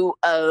in lieu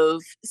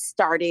of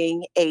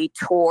starting a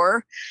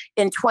tour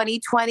in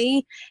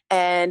 2020,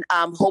 and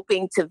I'm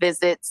hoping to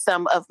visit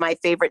some of my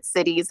favorite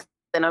cities.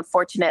 And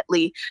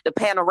unfortunately, the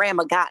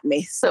panorama got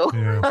me. So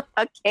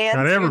I can't.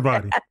 Not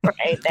everybody.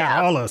 Right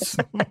now. All us.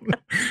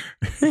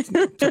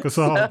 Took us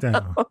all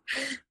down.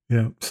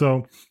 Yeah.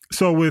 So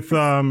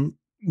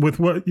with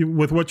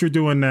what you're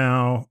doing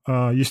now,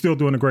 you're still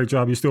doing a great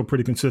job. You're still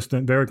pretty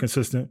consistent, very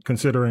consistent,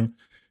 considering,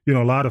 a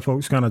lot of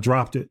folks kind of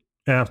dropped it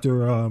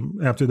after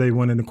they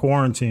went into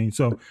quarantine.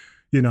 So,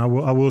 I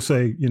will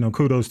say,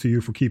 kudos to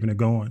you for keeping it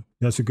going.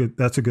 That's a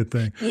good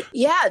thing.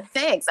 Yeah,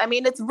 thanks.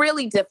 It's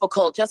really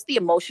difficult, just the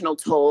emotional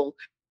toll.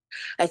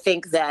 I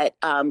think that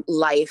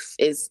life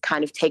is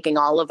kind of taking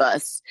all of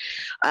us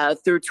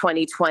through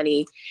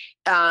 2020.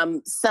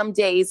 Some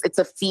days it's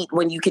a feat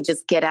when you could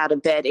just get out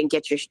of bed and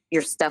get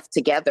your stuff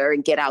together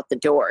and get out the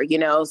door,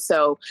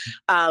 so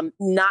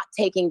not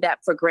taking that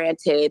for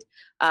granted.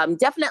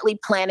 Definitely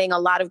planning a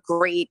lot of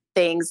great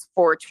things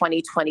for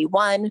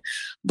 2021.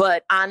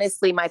 But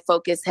honestly, my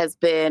focus has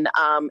been,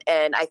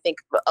 and I think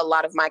a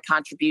lot of my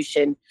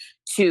contribution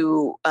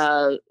to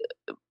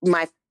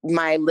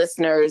my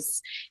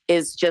listeners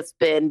is just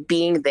been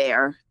being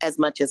there as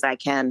much as I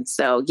can.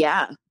 So,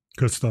 yeah.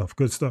 Good stuff.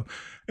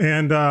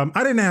 And I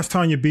didn't ask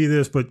Tanya B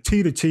this, but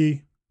T to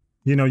T,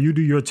 you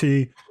do your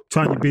tea.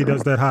 Tanya B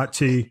does that hot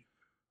tea.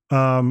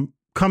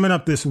 Coming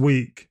up this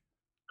week,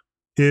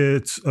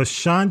 it's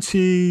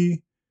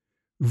Ashanti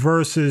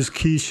versus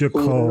Keisha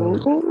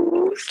Cole.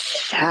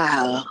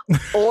 Child.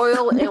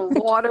 Oil and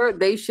water.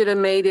 They should have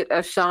made it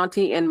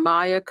Ashanti and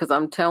Maya, because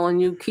I'm telling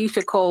you,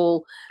 Keisha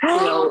Cole,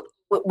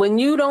 when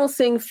you don't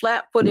sing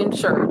Flatfoot in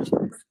church,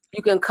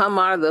 you can come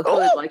out of the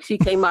hood like she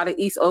came out of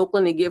East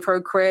Oakland and give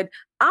her cred.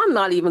 I'm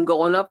not even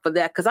going up for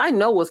that, because I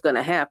know what's going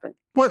to happen.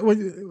 What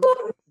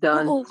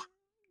done?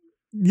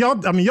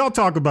 Y'all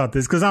talk about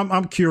this, because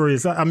I'm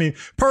curious.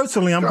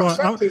 Personally, I'm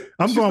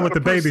going with the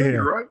baby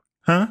hair. Right?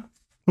 Huh?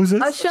 Who's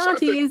this?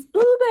 Ashanti's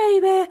 "Ooh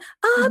Baby,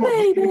 Oh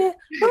Baby,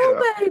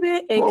 Ooh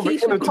Baby," and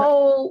Keisha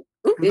Cole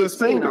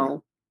is,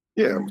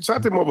 Yeah,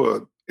 Ashanti more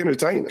of an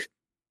entertainer.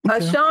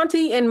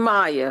 Ashanti and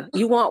Maya,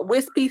 you want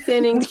wispy,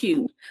 thin, and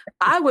cute.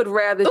 I would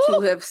rather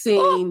to have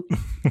seen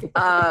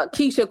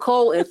Keisha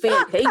Cole and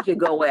Fantasia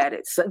go at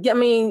it. So, make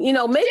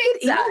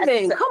it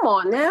even. Come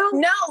on now.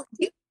 No,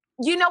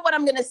 you know what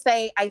I'm going to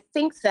say? I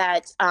think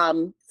that,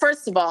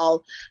 first of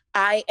all,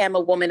 I am a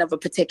woman of a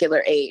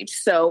particular age.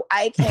 So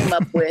I came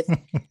up with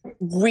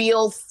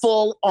real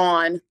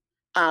full-on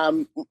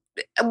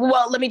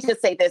well, let me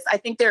just say this. I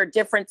think there's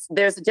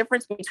a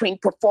difference between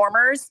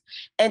performers,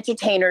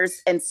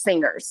 entertainers, and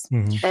singers.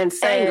 And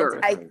singers.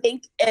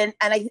 And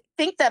I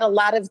think that a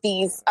lot of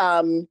these,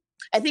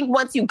 I think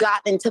once you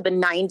got into the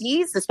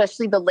 90s,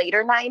 especially the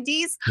later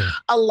 90s,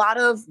 a lot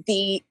of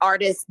the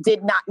artists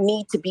did not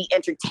need to be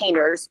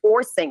entertainers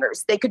or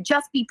singers. They could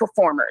just be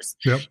performers.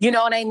 Yep. You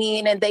know what I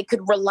mean? And they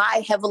could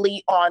rely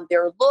heavily on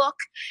their look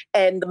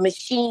and the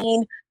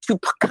machine to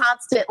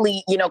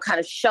constantly, kind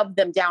of shove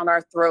them down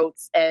our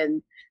throats.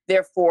 And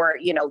therefore,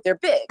 they're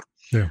big.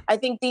 Yeah. I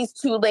think these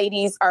two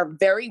ladies are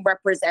very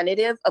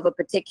representative of a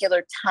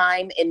particular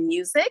time in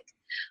music.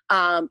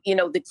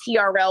 The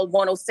TRL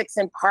 106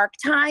 in Park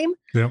time.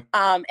 Yeah.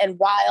 And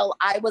while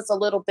I was a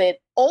little bit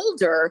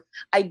older,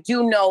 I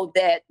do know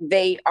that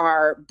they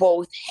are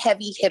both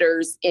heavy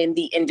hitters in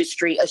the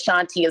industry.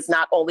 Ashanti is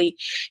not only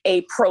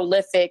a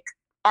prolific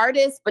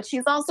artist, but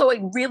she's also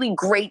a really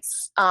great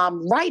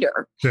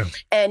writer. Yeah.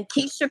 And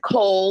Keisha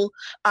Cole,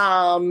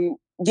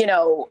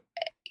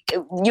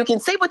 you can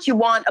say what you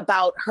want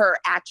about her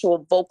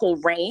actual vocal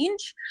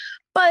range,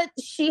 but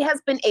she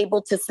has been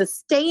able to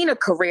sustain a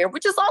career,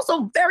 which is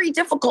also very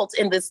difficult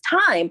in this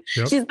time.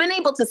 Yep. She's been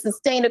able to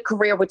sustain a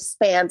career which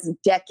spans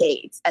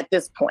decades at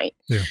this point.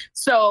 Yeah.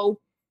 So,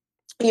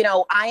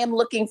 I am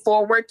looking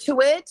forward to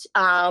it.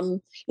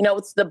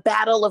 It's the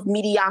battle of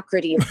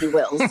mediocrity, if you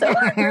will. So.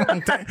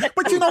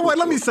 But you know what?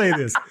 Let me say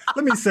this.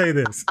 Let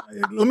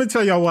me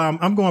tell y'all why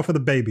I'm going for the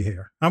baby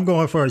hair. I'm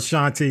going for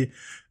Ashanti.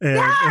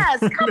 Yes,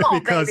 come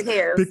on, baby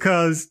hair.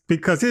 Because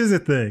here's the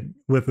thing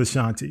with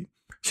Ashanti.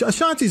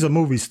 Ashanti's a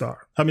movie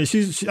star. I mean,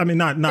 she's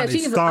not a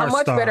she's star. She's a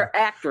much better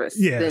actress.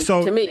 Yeah,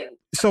 to me,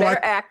 better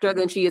actor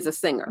than she is a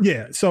singer.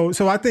 Yeah, so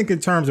I think in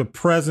terms of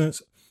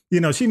presence,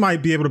 she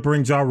might be able to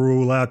bring Ja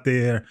Rule out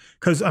there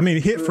because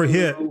hit for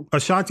hit,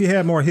 Ashanti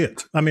had more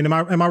hits. I mean, am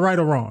I right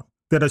or wrong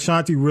that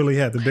Ashanti really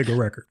had the bigger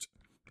records?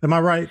 Am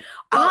I right?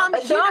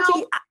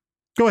 Ashanti.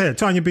 Go ahead,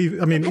 Tanya B.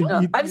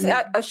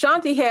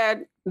 Ashanti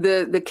had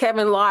the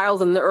Kevin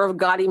Lyles and the Irv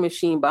Gotti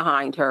machine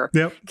behind her.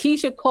 Yep.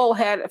 Keisha Cole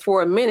had it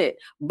for a minute.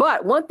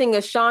 But one thing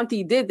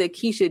Ashanti did that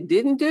Keisha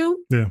didn't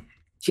do,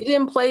 she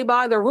didn't play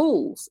by the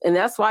rules. And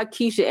that's why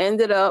Keisha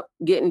ended up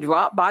getting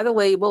dropped by the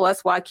label.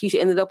 That's why Keisha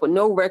ended up with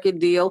no record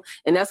deal.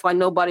 And that's why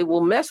nobody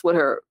will mess with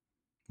her.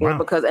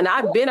 Wow. And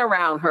I've been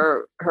around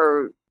her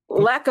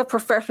lack of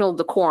professional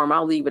decorum.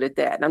 I'll leave it at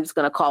that. And I'm just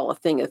going to call a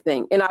thing a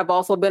thing. And I've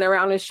also been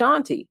around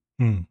Ashanti.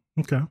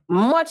 Okay.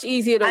 Much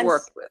easier to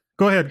work with.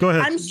 Go ahead.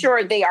 I'm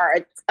sure they are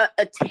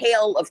a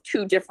tale of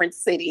two different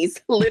cities,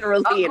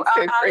 literally and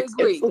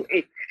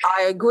figuratively.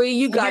 I agree.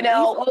 You got East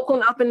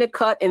Oakland up in the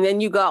cut, and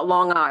then you got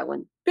Long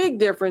Island. Big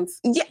difference.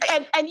 Yeah,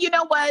 and you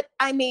know what?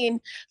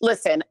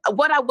 Listen,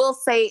 what I will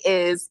say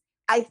is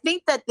I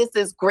think that this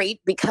is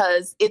great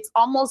because it's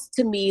almost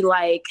to me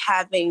like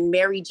having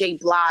Mary J.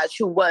 Blige,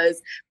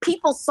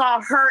 people saw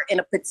her in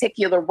a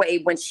particular way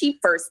when she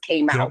first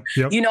came out.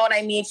 Yep. You know what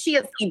I mean? She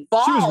has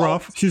evolved. She was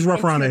rough. She's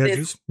rough around the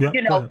edges.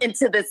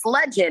 Into this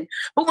legend.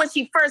 But when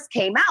she first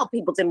came out,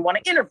 people didn't want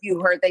to interview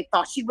her. They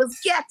thought she was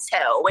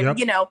ghetto. And,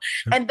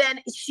 and then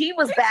she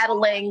was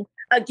battling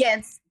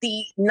against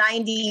the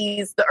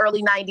 90s, the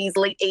early 90s,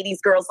 late 80s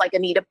girls like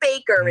Anita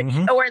Baker,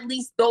 or at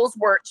least those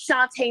were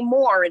Shantae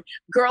Moore and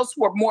girls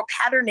who were more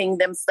patterning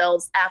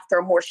themselves after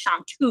a more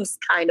chanteuse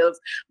kind of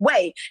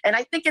way. And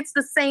I think it's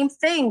the same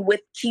thing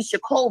with Keisha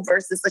Cole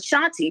versus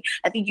Ashanti.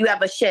 I think you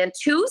have a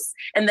chanteuse,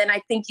 and then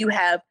I think you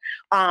have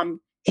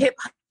hip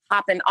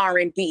hop and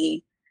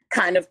R&B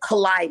kind of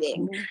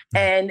colliding,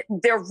 and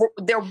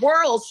their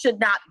worlds should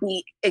not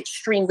be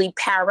extremely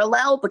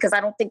parallel because I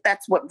don't think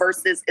that's what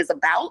Versus is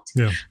about.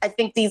 Yeah. I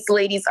think these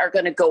ladies are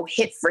going to go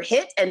hit for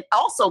hit, and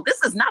also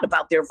this is not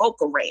about their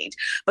vocal range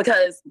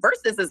because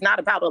Versus is not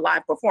about a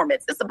live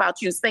performance. It's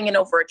about you singing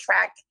over a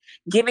track,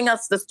 giving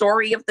us the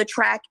story of the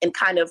track, and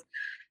kind of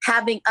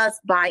having us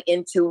buy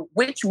into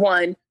which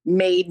one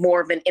made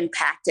more of an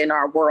impact in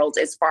our world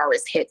as far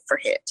as hit for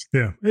hit.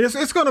 Yeah,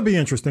 it's going to be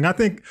interesting. I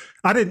think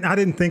I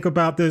didn't think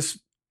about this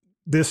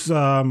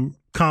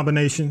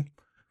combination,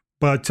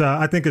 but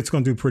I think it's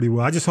going to do pretty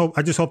well. I just hope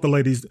the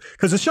ladies,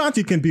 because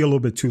Ashanti can be a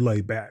little bit too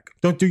laid back.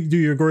 Do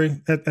you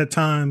agree at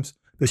times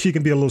that she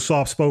can be a little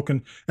soft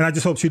spoken? And I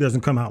just hope she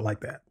doesn't come out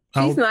like that.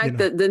 She's like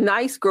the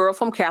nice girl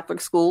from Catholic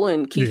school,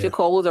 and Keisha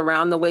Cole is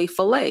around the way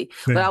filet.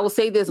 But I will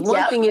say this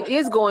one thing it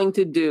is going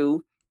to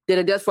do that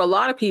it does for a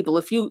lot of people.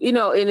 If you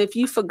and if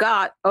you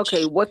forgot,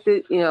 okay, what's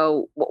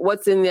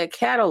in their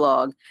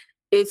catalog,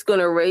 it's going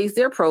to raise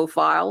their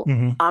profile.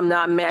 I'm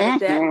not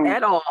mad at that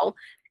at all.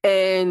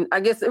 And I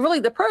guess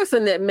really the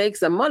person that makes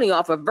the money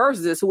off of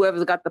Versus is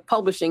whoever's got the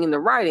publishing and the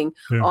writing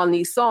on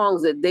these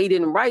songs that they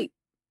didn't write.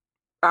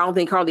 I don't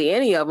think hardly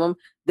any of them.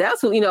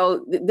 That's what,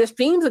 the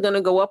streams are going to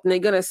go up and they're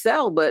going to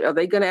sell, but are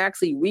they going to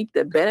actually reap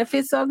the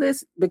benefits of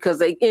this? Because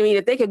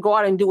if they could go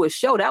out and do a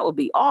show, that would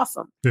be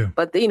awesome. Yeah.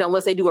 But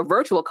unless they do a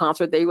virtual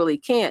concert, they really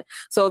can't.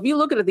 So if you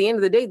look at the end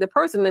of the day, the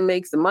person that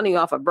makes the money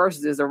off of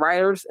Versus is the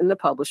writers and the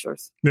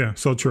publishers. Yeah.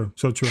 So true.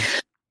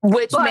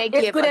 Which may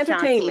give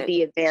Ashanti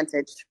the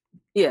advantage.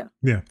 Yeah.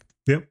 Yeah.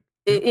 Yep.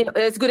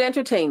 It's good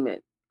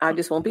entertainment. I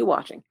just won't be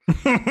watching.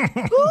 I'm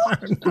going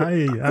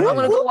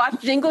to go watch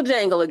Jingle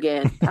Jangle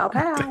again. Pow,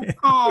 pow.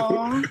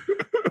 Aww.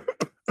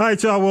 All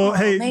right, y'all. Well,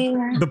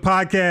 the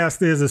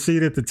podcast is A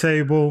Seat at the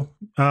Table.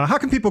 How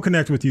can people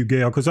connect with you,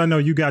 Gail? Because I know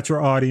you got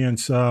your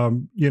audience,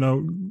 and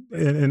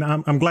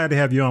I'm glad to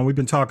have you on. We've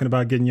been talking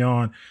about getting you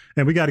on,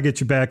 and we got to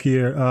get you back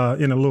here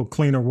in a little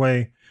cleaner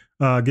way.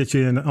 Get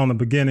you in on the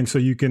beginning so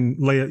you can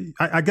lay it.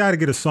 I got to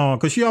get a song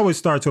because she always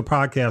starts her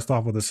podcast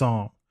off with a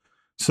song.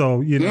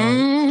 So, you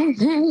know,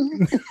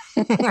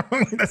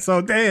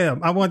 so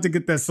damn, I want to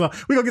get that song.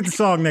 We're going to get the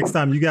song next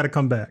time. You got to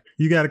come back.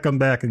 You got to come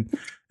back and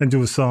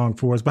do a song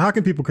for us. But how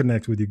can people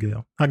connect with you,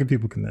 Gail? How can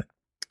people connect?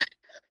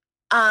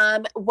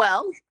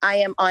 Well, I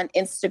am on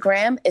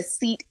Instagram, A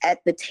Seat at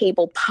the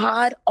Table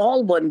Pod,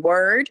 all one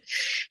word.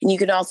 And you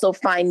can also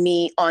find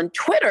me on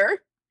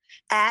Twitter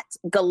at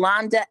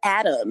Galanda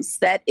Adams.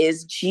 That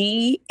is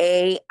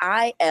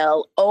GAILONDAADAMS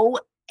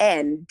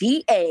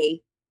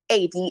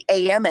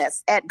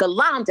at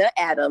Galanda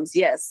Adams.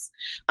 Yes.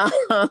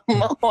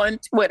 On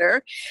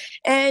Twitter.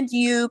 And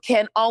you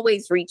can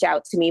always reach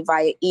out to me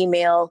via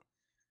email,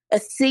 A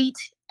Seat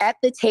at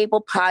the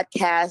Table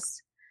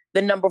Podcast,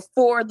 the number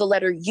 4, the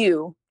letter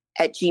U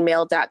at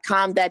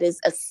gmail.com. That is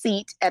A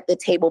Seat at the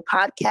Table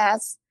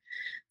Podcast,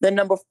 the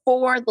number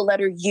 4, the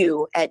letter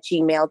U at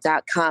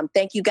gmail.com.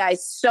 Thank you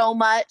guys so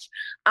much.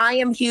 I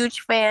am huge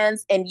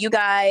fans. And you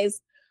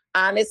guys,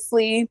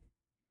 honestly,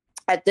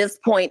 at this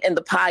point in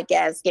the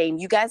podcast game,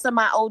 you guys are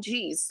my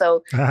OGs.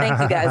 So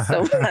thank you guys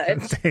so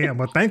much. Damn,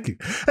 well, thank you.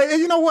 Hey,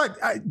 you know what?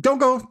 Don't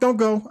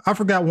go. I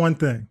forgot one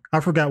thing.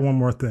 I forgot one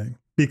more thing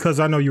because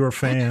I know you're a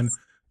fan.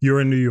 You're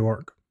in New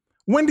York.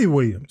 Wendy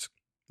Williams.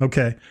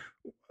 Okay.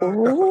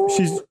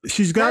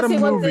 She's got a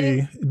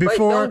movie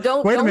before.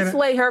 Don't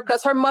slay her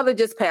because her mother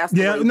just passed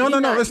away. Yeah, no.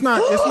 It's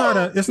not a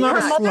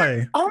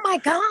slay. Oh my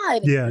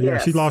God. Yeah.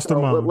 She lost her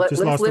mom. Let's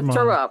lift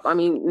her up. I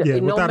mean,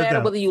 no matter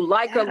whether you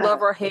like her, love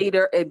her, hate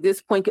her, at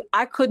this point,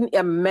 I couldn't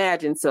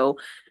imagine. So,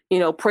 you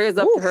know, prayers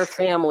up to her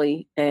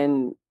family.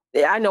 And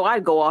I know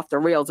I'd go off the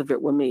rails if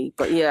it were me.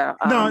 But yeah.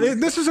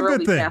 This is a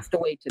good thing.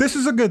 This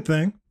is a good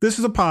thing. This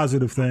is a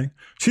positive thing.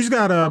 She's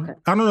got I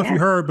don't know if you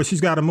heard, but she's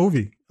got a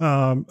movie.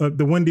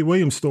 The Wendy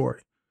Williams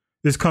story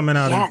is coming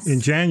out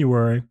in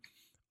January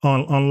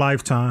on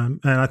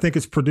Lifetime. And I think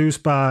it's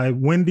produced by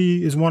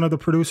Wendy is one of the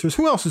producers.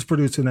 Who else is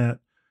producing that?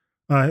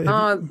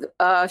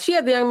 She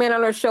had the young man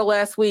on her show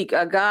last week,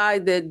 a guy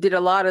that did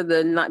a lot of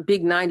the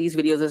big 90s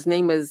videos. His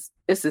name is,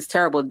 this is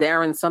terrible,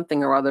 Darren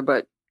something or other,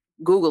 but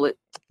Google it.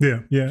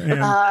 Yeah.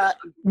 And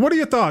what are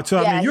your thoughts?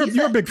 I mean,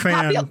 you're a big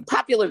fan.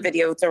 Popular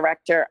video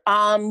director.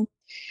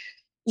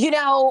 You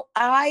know,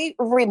 I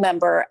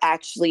remember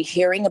actually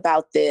hearing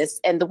about this,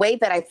 and the way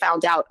that I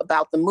found out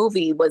about the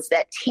movie was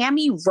that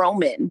Tammy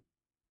Roman,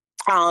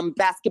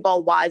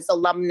 Basketball Wives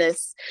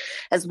alumnus,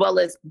 as well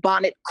as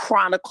Bonnet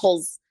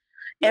Chronicles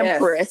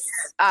Empress,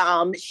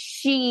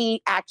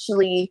 she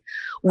actually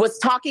was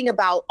talking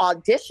about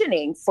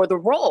auditioning for the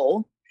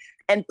role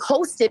and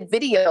posted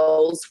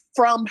videos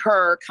from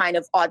her kind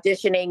of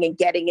auditioning and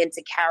getting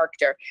into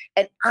character.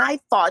 And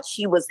I thought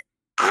she was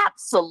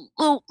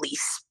absolutely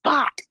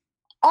spot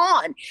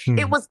on.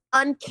 It was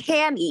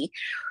uncanny,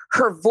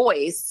 her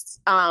voice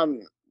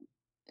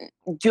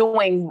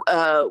doing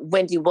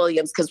Wendy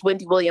Williams, because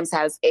Wendy Williams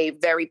has a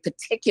very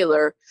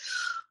particular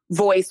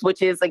voice,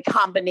 which is a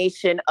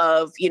combination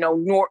of, you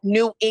know,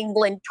 New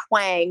England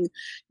twang,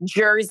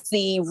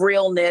 Jersey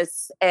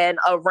realness, and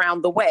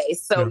around the way.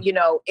 So, you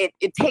know, it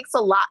takes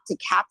a lot to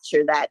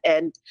capture that.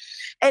 And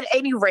at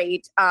any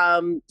rate,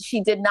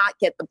 she did not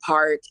get the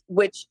part,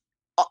 which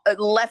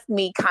left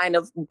me kind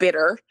of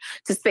bitter,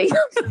 to say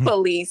the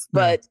least.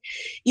 But,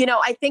 you know,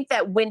 I think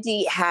that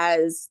Wendy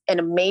has an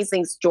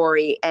amazing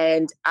story.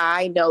 And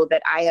I know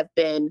that I have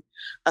been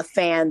a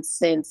fan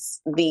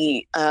since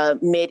the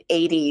mid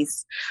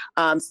 80s,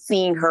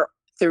 seeing her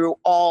through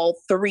all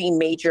 3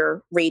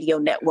 major radio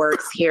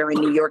networks here in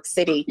New York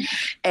City.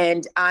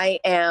 And I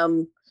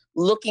am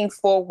looking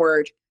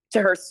forward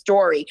to her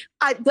story.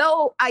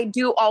 Though I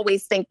do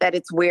always think that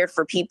it's weird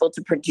for people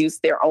to produce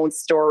their own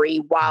story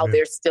while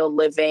they're still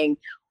living.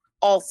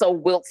 Also,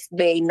 will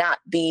they not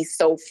be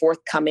so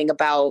forthcoming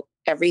about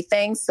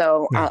everything?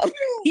 So, it's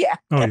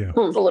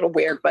a little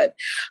weird, but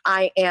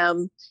I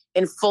am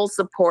in full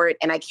support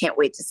and I can't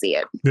wait to see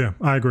it. Yeah,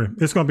 I agree.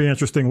 It's going to be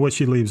interesting what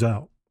she leaves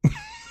out.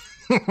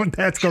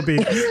 That's going to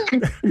be.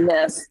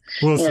 Yes.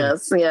 We'll see.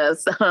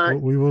 Yes.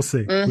 We will see.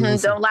 Mm-hmm. We will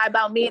see. Don't lie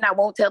about me and I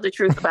won't tell the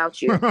truth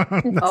about you.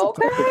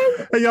 Okay.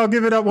 Hey, y'all,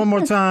 give it up one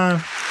more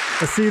time.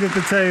 A seat at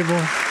the table.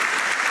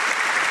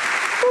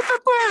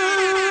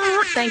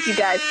 Thank you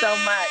guys so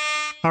much.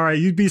 All right,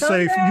 you be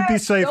safe. You be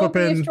safe Don't up be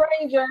a in.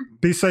 stranger.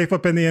 Be safe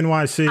up in the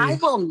NYC. I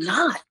will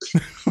not.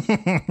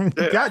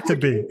 Got to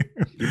be.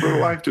 You bring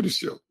life to the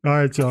show. All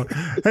right, y'all.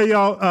 Hey,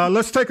 y'all.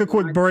 Let's take a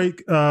quick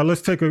break.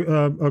 Let's take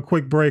a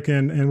quick break,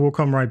 and we'll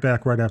come right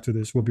back right after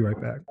this. We'll be right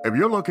back. If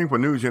you're looking for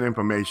news and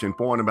information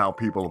for and about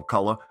people of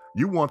color,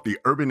 you want the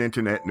Urban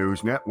Internet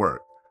News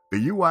Network.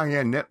 The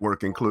UIN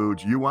network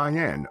includes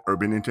UIN,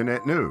 Urban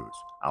Internet News,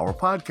 our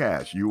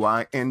podcast,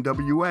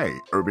 UINWA,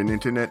 Urban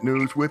Internet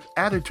News with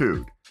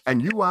Attitude,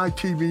 and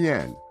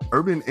UITVN,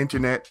 Urban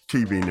Internet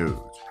TV News.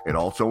 It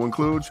also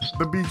includes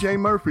The BJ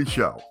Murphy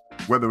Show.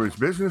 Whether it's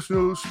business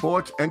news,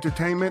 sports,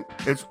 entertainment,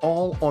 it's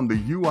all on the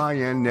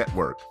UIN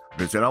network.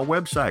 Visit our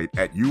website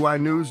at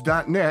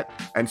uinews.net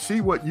and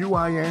see what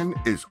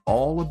UIN is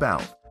all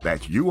about.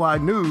 That's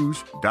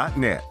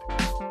uinews.net.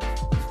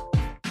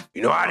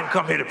 You know, I didn't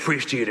come here to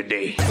preach to you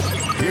today.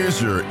 Here's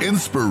your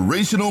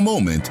inspirational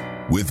moment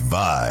with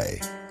Vi.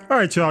 All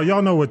right, y'all.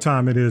 Y'all know what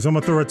time it is. I'm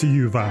going to throw it to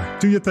you, Vi.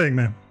 Do your thing,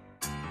 man.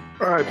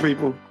 All right,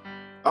 people.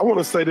 I want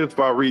to say this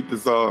before I read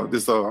this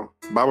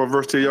Bible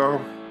verse to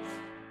y'all.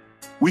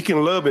 We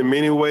can love in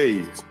many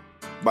ways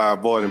by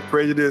avoiding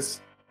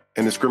prejudice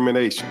and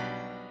discrimination,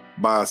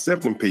 by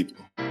accepting people,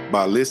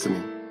 by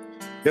listening,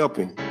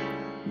 helping,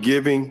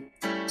 giving,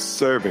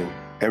 serving,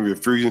 and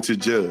refusing to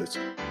judge.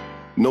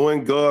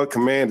 Knowing God's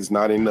command is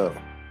not enough.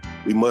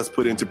 We must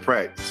put into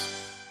practice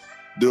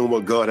doing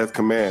what God has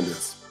commanded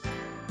us.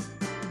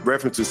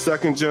 Reference to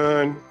 2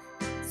 John,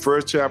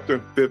 1st chapter,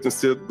 5th and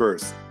 6th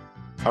verse.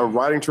 I'm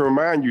writing to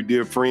remind you,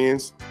 dear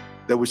friends,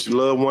 that we should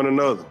love one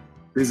another.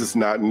 This is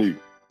not new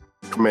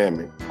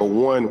commandment, but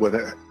one we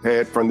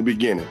had from the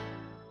beginning.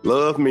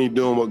 Love means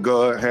doing what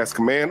God has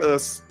commanded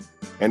us,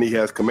 and he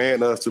has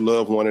commanded us to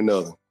love one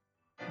another,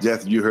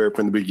 just as you heard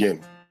from the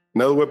beginning.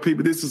 In other words,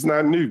 people, this is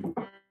not new.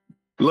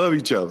 Love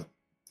each other.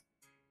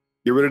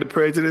 Get rid of the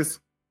prejudice.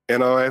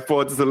 And as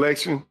far as this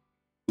election,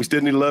 we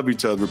still need to love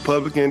each other.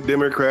 Republican,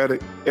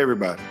 Democratic,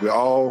 everybody. We're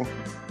all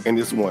in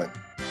this one.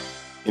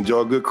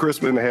 Enjoy a good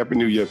Christmas and a Happy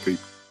New Year,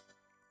 people.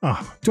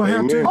 Oh, do I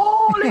have to?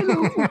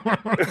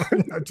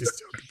 I'm just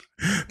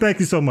joking. Thank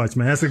you so much,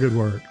 man. That's a good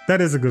word.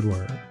 That is a good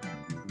word.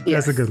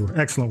 Yes. That's a good word.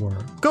 Excellent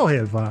word. Go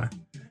ahead, Vi.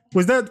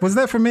 Was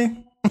that for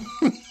me?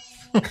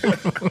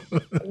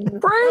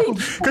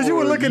 Because you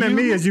were looking at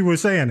me as you were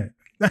saying it.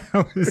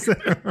 That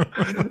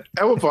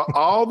was for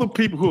all the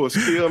people who are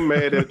still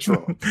mad at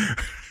Trump.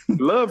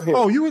 Love him.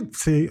 Oh, you would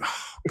see.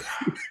 Oh,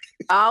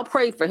 I'll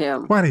pray for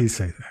him. Why did he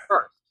say that?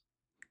 First.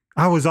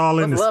 I was all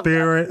in the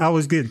spirit. That. I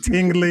was getting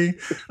tingly.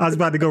 I was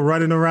about to go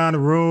running around the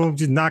room,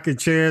 just knocking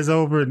chairs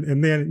over,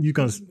 and then you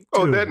can.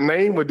 Oh, that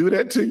name would do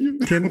that to you?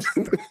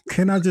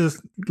 Can I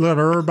just love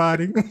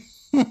everybody?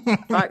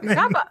 Right.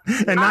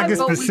 And not get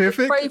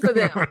specific? Pray for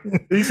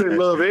them. He said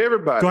love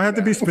everybody. Do I have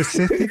to be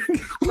specific?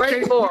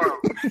 Pray for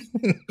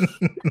them.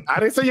 I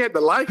didn't say you had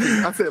to like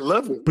it. I said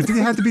love it. But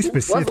you have to be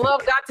specific. What's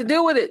love got to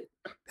do with it?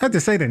 I have to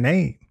say the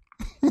name.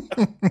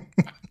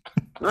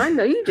 I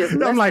know you just.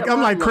 I'm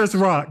like Chris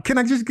Rock. Can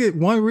I just get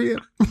one rib?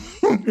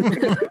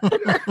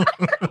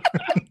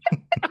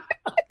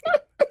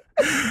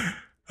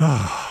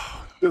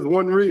 Just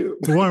one rib.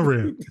 One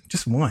rib.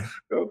 Just one.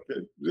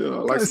 Okay. Yeah,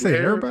 like I say,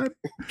 everybody.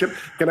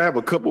 Can I have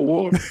a cup of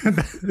water?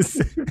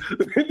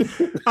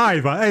 All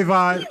right, Vi. Hey,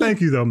 Vi.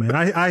 Thank you, though, man.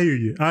 I hear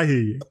you.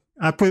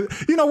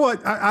 You know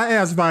what? I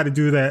asked Vi to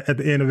do that at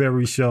the end of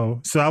every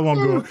show, so I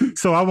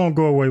won't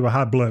go away with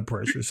high blood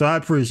pressure. So I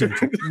appreciate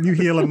you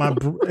healing my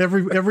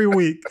every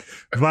week.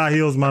 Vi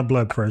heals my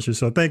blood pressure.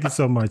 So thank you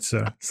so much,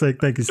 sir.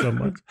 Thank you so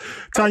much.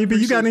 Tanya B,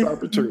 you got any?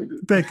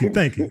 Thank you.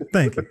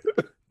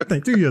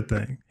 Do your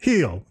thing.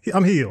 Heal.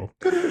 I'm healed.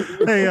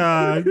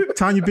 Hey,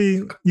 Tanya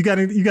B, you got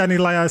any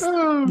last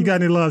stuff? You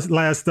got any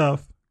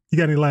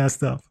last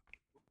stuff?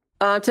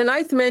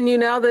 Tonight's menu,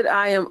 now that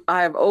I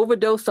have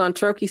overdosed on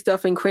turkey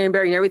stuffing,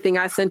 cranberry, and everything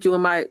I sent you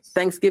in my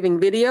Thanksgiving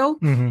video.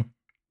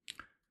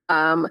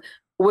 Mm-hmm.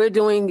 We're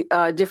doing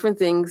different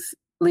things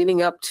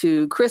leading up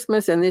to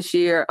Christmas. And this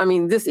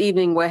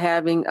evening we're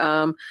having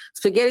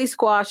spaghetti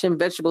squash and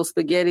vegetable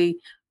spaghetti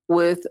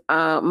with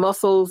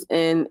mussels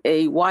and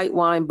a white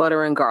wine,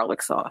 butter, and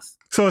garlic sauce.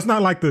 So it's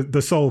not like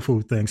the soul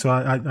food thing. So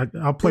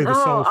I'll play the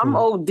soul food. I'm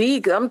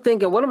OD. I'm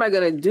thinking, what am I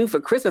going to do for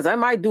Christmas? I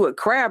might do a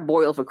crab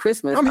boil for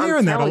Christmas. I'm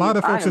hearing that. A lot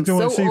of folks are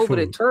doing seafood. Over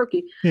the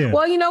turkey. Yeah.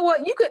 Well, you know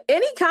what? You could,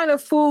 any kind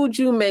of food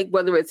you make,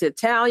 whether it's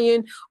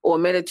Italian or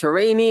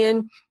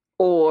Mediterranean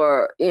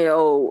or,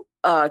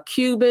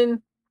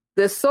 Cuban,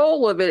 the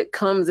soul of it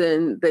comes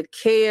in the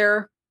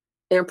care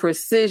and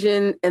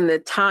precision and the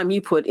time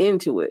you put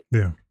into it.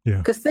 Yeah. Yeah.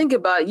 Because think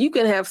about it, you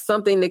can have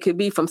something that could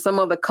be from some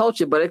other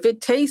culture, but if it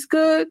tastes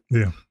good,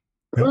 Yep.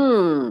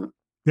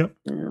 Yeah.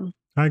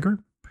 I agree.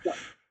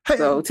 Hey,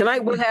 so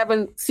tonight we're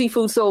having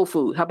seafood soul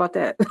food. How about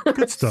that?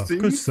 Good stuff.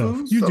 Good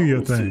stuff. You do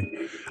your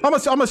thing. I'm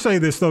gonna say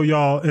this though,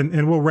 y'all,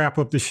 and we'll wrap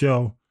up the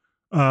show.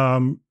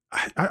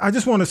 I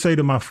just want to say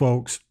to my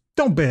folks,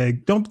 don't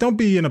beg, don't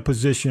be in a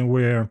position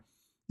where,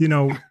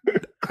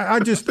 I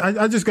just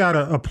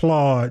gotta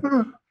applaud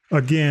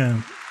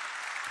again,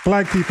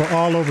 Black people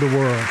all over the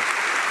world.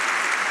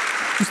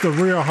 Just a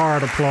real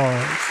hard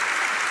applause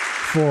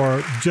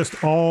for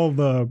just all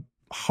the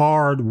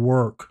hard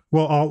work.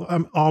 Well,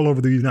 all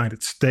over the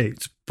United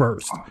States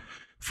first,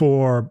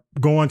 for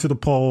going to the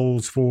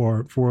polls,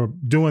 for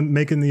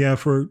making the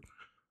effort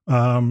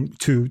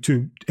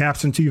to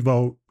absentee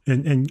vote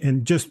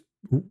and just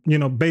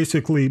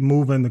basically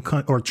moving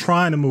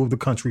trying to move the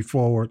country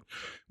forward.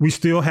 We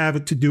still have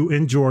it to do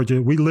in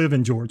Georgia. We live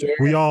in Georgia. Yeah.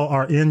 We all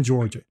are in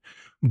Georgia.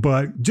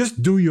 But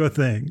just do your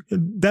thing.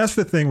 That's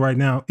the thing right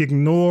now.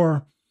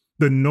 Ignore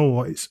the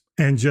noise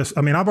and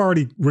I've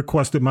already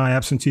requested my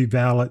absentee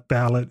ballot.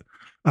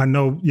 I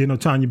know,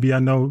 Tanya B, I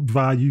know,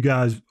 Vi, you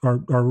guys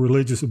are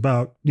religious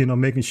about,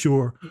 making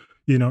sure,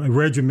 and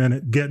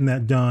regimented, getting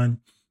that done.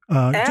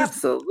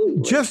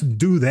 Absolutely. Just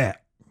do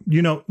that.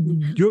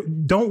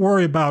 Don't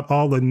worry about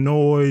all the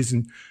noise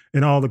and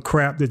all the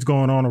crap that's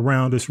going on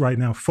around us right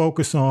now.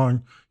 Focus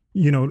on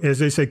as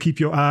they say, keep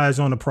your eyes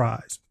on the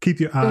prize. Keep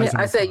your eyes on the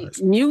prize. I say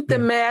mute the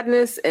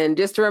madness. And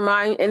just to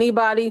remind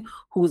anybody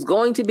who's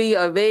going to be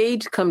of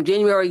age come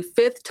January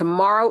 5th,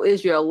 tomorrow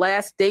is your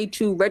last day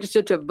to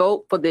register to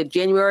vote for the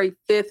January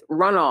 5th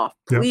runoff.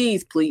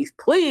 Please, please,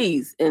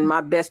 please, in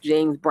my best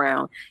James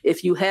Brown,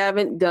 if you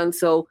haven't done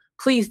so,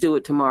 please do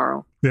it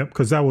tomorrow. Yep,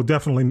 because that will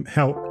definitely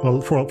help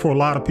for a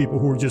lot of people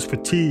who are just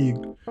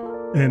fatigued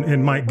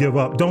and might give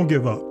up. Don't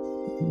give up.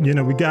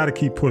 We got to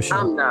keep pushing.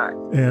 I'm not.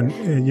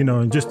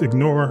 And just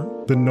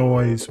ignore the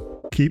noise.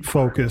 Keep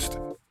focused.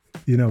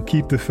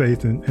 Keep the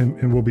faith,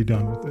 and we'll be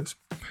done with this.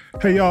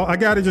 Hey, y'all, I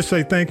got to just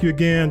say thank you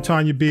again,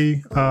 Tanya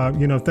B.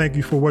 Thank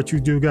you for what you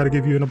do. Got to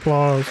give you an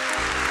applause.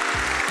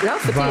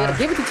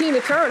 Give it to Tina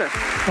Turner.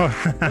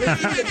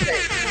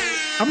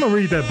 I'm going to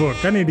read that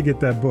book. I need to get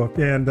that book.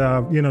 And,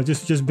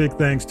 just big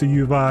thanks to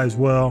you, Vi, as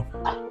well.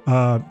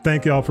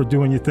 Thank y'all for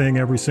doing your thing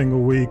every single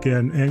week.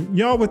 And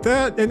y'all with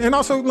that. And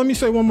also, let me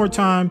say one more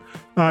time,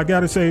 I got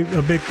to say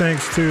a big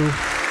thanks to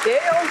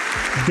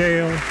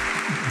Gail,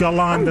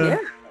 Galanda,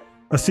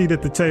 A Seat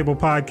at the Table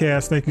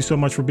podcast. Thank you so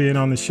much for being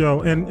on the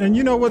show. And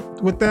you know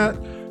what, with that,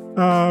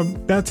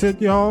 that's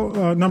it,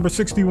 y'all. Number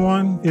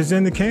 61 is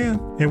in the can,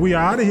 and we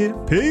are out of here.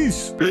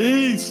 Peace.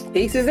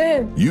 Peace is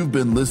in. You've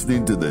been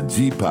listening to the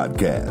G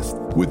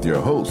Podcast with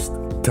your host,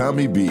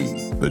 Tommy B.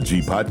 The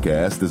G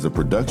Podcast is a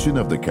production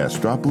of the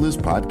Castropolis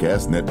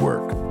Podcast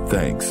Network.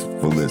 Thanks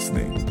for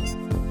listening.